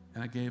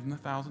 And I gave him the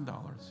 $1,000.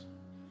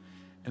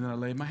 And then I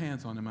laid my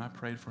hands on him and I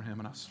prayed for him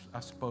and I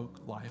spoke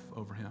life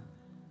over him.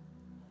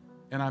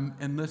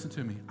 And listen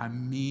to me, I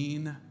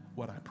mean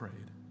what I prayed.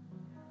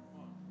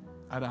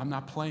 I'm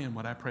not playing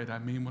what I prayed, I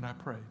mean what I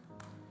prayed.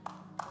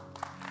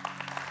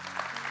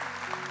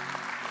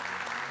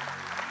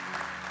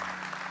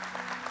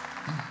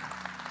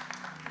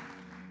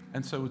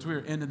 And so as we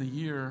were ending the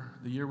year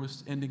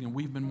was ending and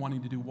we've been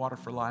wanting to do Water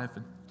for Life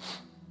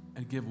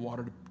and give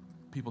water to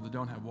people that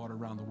don't have water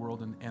around the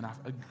world. And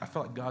I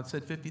felt like God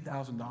said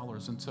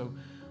 $50,000. And so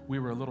we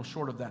were a little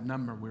short of that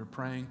number. We were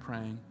praying.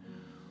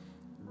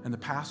 And the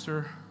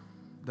pastor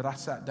that I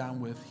sat down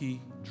with,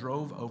 he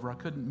drove over. I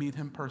couldn't meet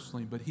him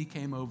personally, but he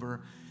came over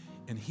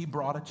and he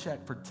brought a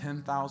check for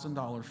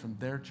 $10,000 from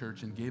their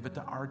church and gave it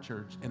to our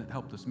church. And it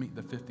helped us meet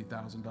the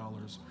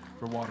 $50,000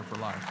 for Water for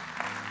Life.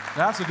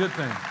 That's a good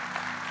thing.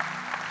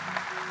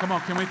 Come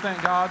on, can we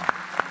thank God?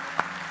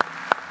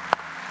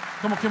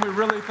 Come on, can we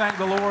really thank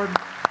the Lord?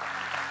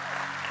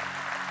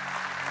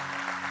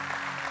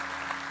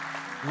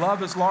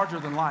 Love is larger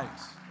than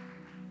likes.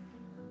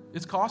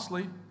 It's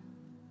costly,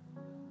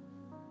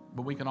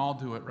 but we can all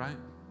do it, right?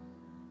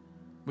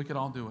 We can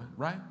all do it,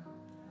 right?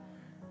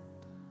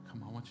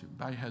 Come on, I want you to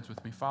bow your heads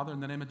with me. Father,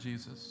 in the name of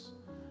Jesus,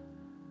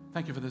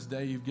 thank you for this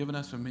day you've given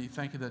us and me.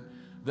 Thank you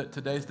that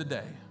today's the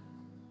day.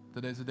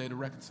 Today's the day to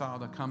reconcile,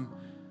 to come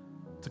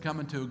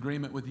into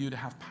agreement with you, to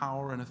have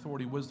power and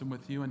authority, wisdom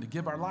with you, and to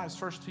give our lives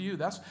first to you.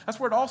 That's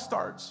where it all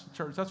starts,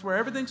 church. That's where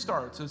everything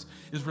starts,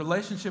 is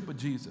relationship with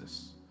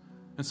Jesus.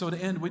 And so to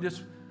end, we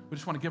just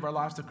want to give our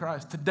lives to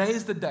Christ.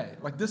 Today's the day.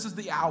 Like, this is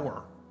the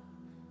hour.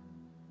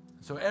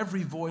 So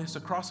every voice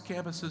across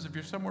campuses, if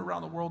you're somewhere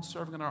around the world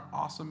serving in our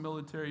awesome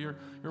military,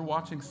 you're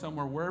watching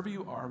somewhere, wherever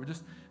you are, we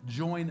just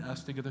join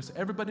us together. So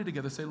everybody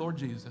together say, Lord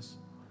Jesus,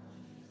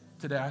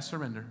 today I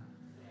surrender.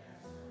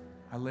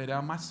 I lay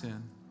down my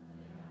sin.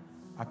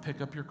 I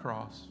pick up your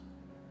cross.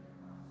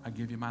 I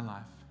give you my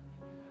life.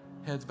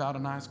 Heads bowed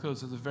and eyes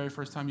closed. This is the very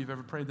first time you've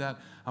ever prayed that.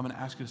 I'm going to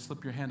ask you to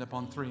slip your hand up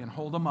on 3 and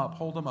hold them up.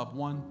 Hold them up.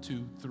 1,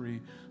 2, 3.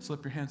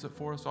 Slip your hands up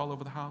for us all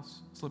over the house.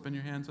 Slipping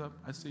your hands up.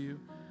 I see you.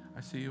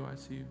 I see you. I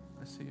see you.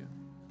 I see you.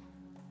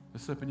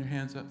 Just slipping your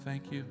hands up.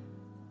 Thank you.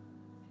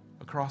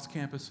 Across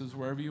campuses,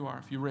 wherever you are.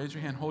 If you raise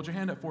your hand, hold your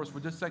hand up for us.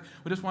 We just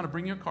want to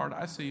bring you a card.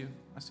 I see you.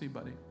 I see you,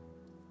 buddy.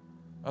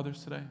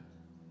 Others today.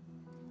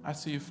 I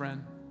see you,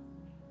 friend.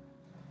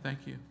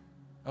 Thank you.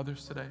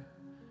 Others today.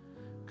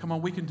 Come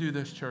on, we can do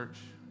this, church.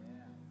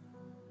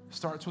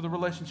 Starts with a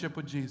relationship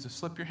with Jesus.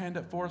 Slip your hand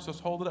up for us. Let's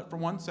hold it up for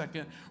 1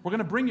 second. We're going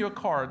to bring you a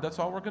card. That's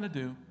all we're going to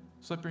do.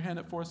 Slip your hand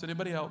up for us.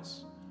 Anybody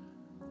else?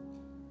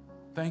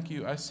 Thank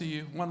you. I see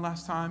you. One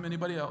last time.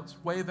 Anybody else?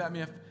 Wave at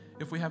me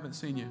if we haven't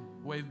seen you.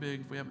 Wave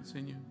big if we haven't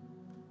seen you.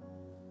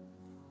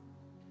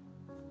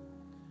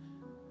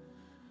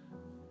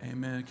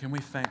 Amen. Can we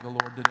thank the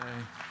Lord today?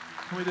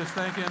 Can we just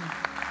thank Him?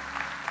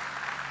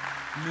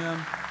 Amen.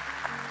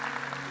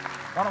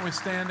 Why don't we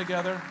stand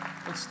together?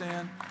 Let's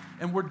stand.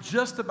 And we're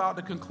just about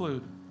to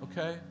conclude,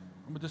 okay?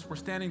 We're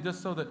standing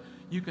just so that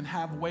you can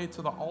have way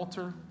to the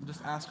altar. I'm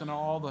just asking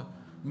all the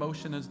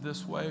motion is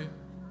this way.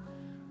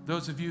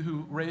 Those of you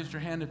who raised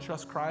your hand to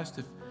trust Christ,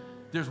 if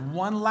there's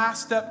one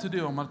last step to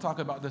do, I'm going to talk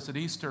about this at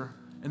Easter,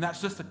 and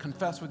that's just to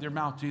confess with your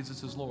mouth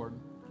Jesus is Lord.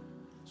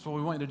 So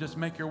we want you to just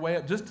make your way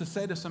up, just to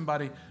say to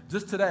somebody,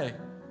 just today,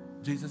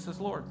 Jesus is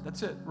Lord.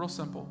 That's it, real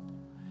simple.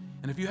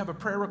 And if you have a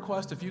prayer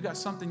request, if you got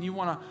something you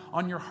want to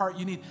on your heart,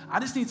 I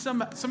just need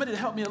somebody to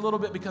help me a little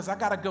bit because I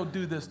got to go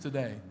do this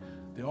today.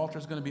 The altar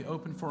is going to be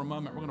open for a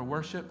moment. We're going to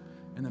worship,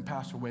 and then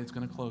Pastor Wade's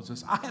going to close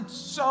this. I am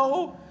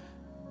so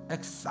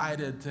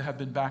excited to have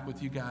been back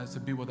with you guys, to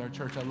be with our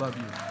church. I love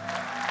you.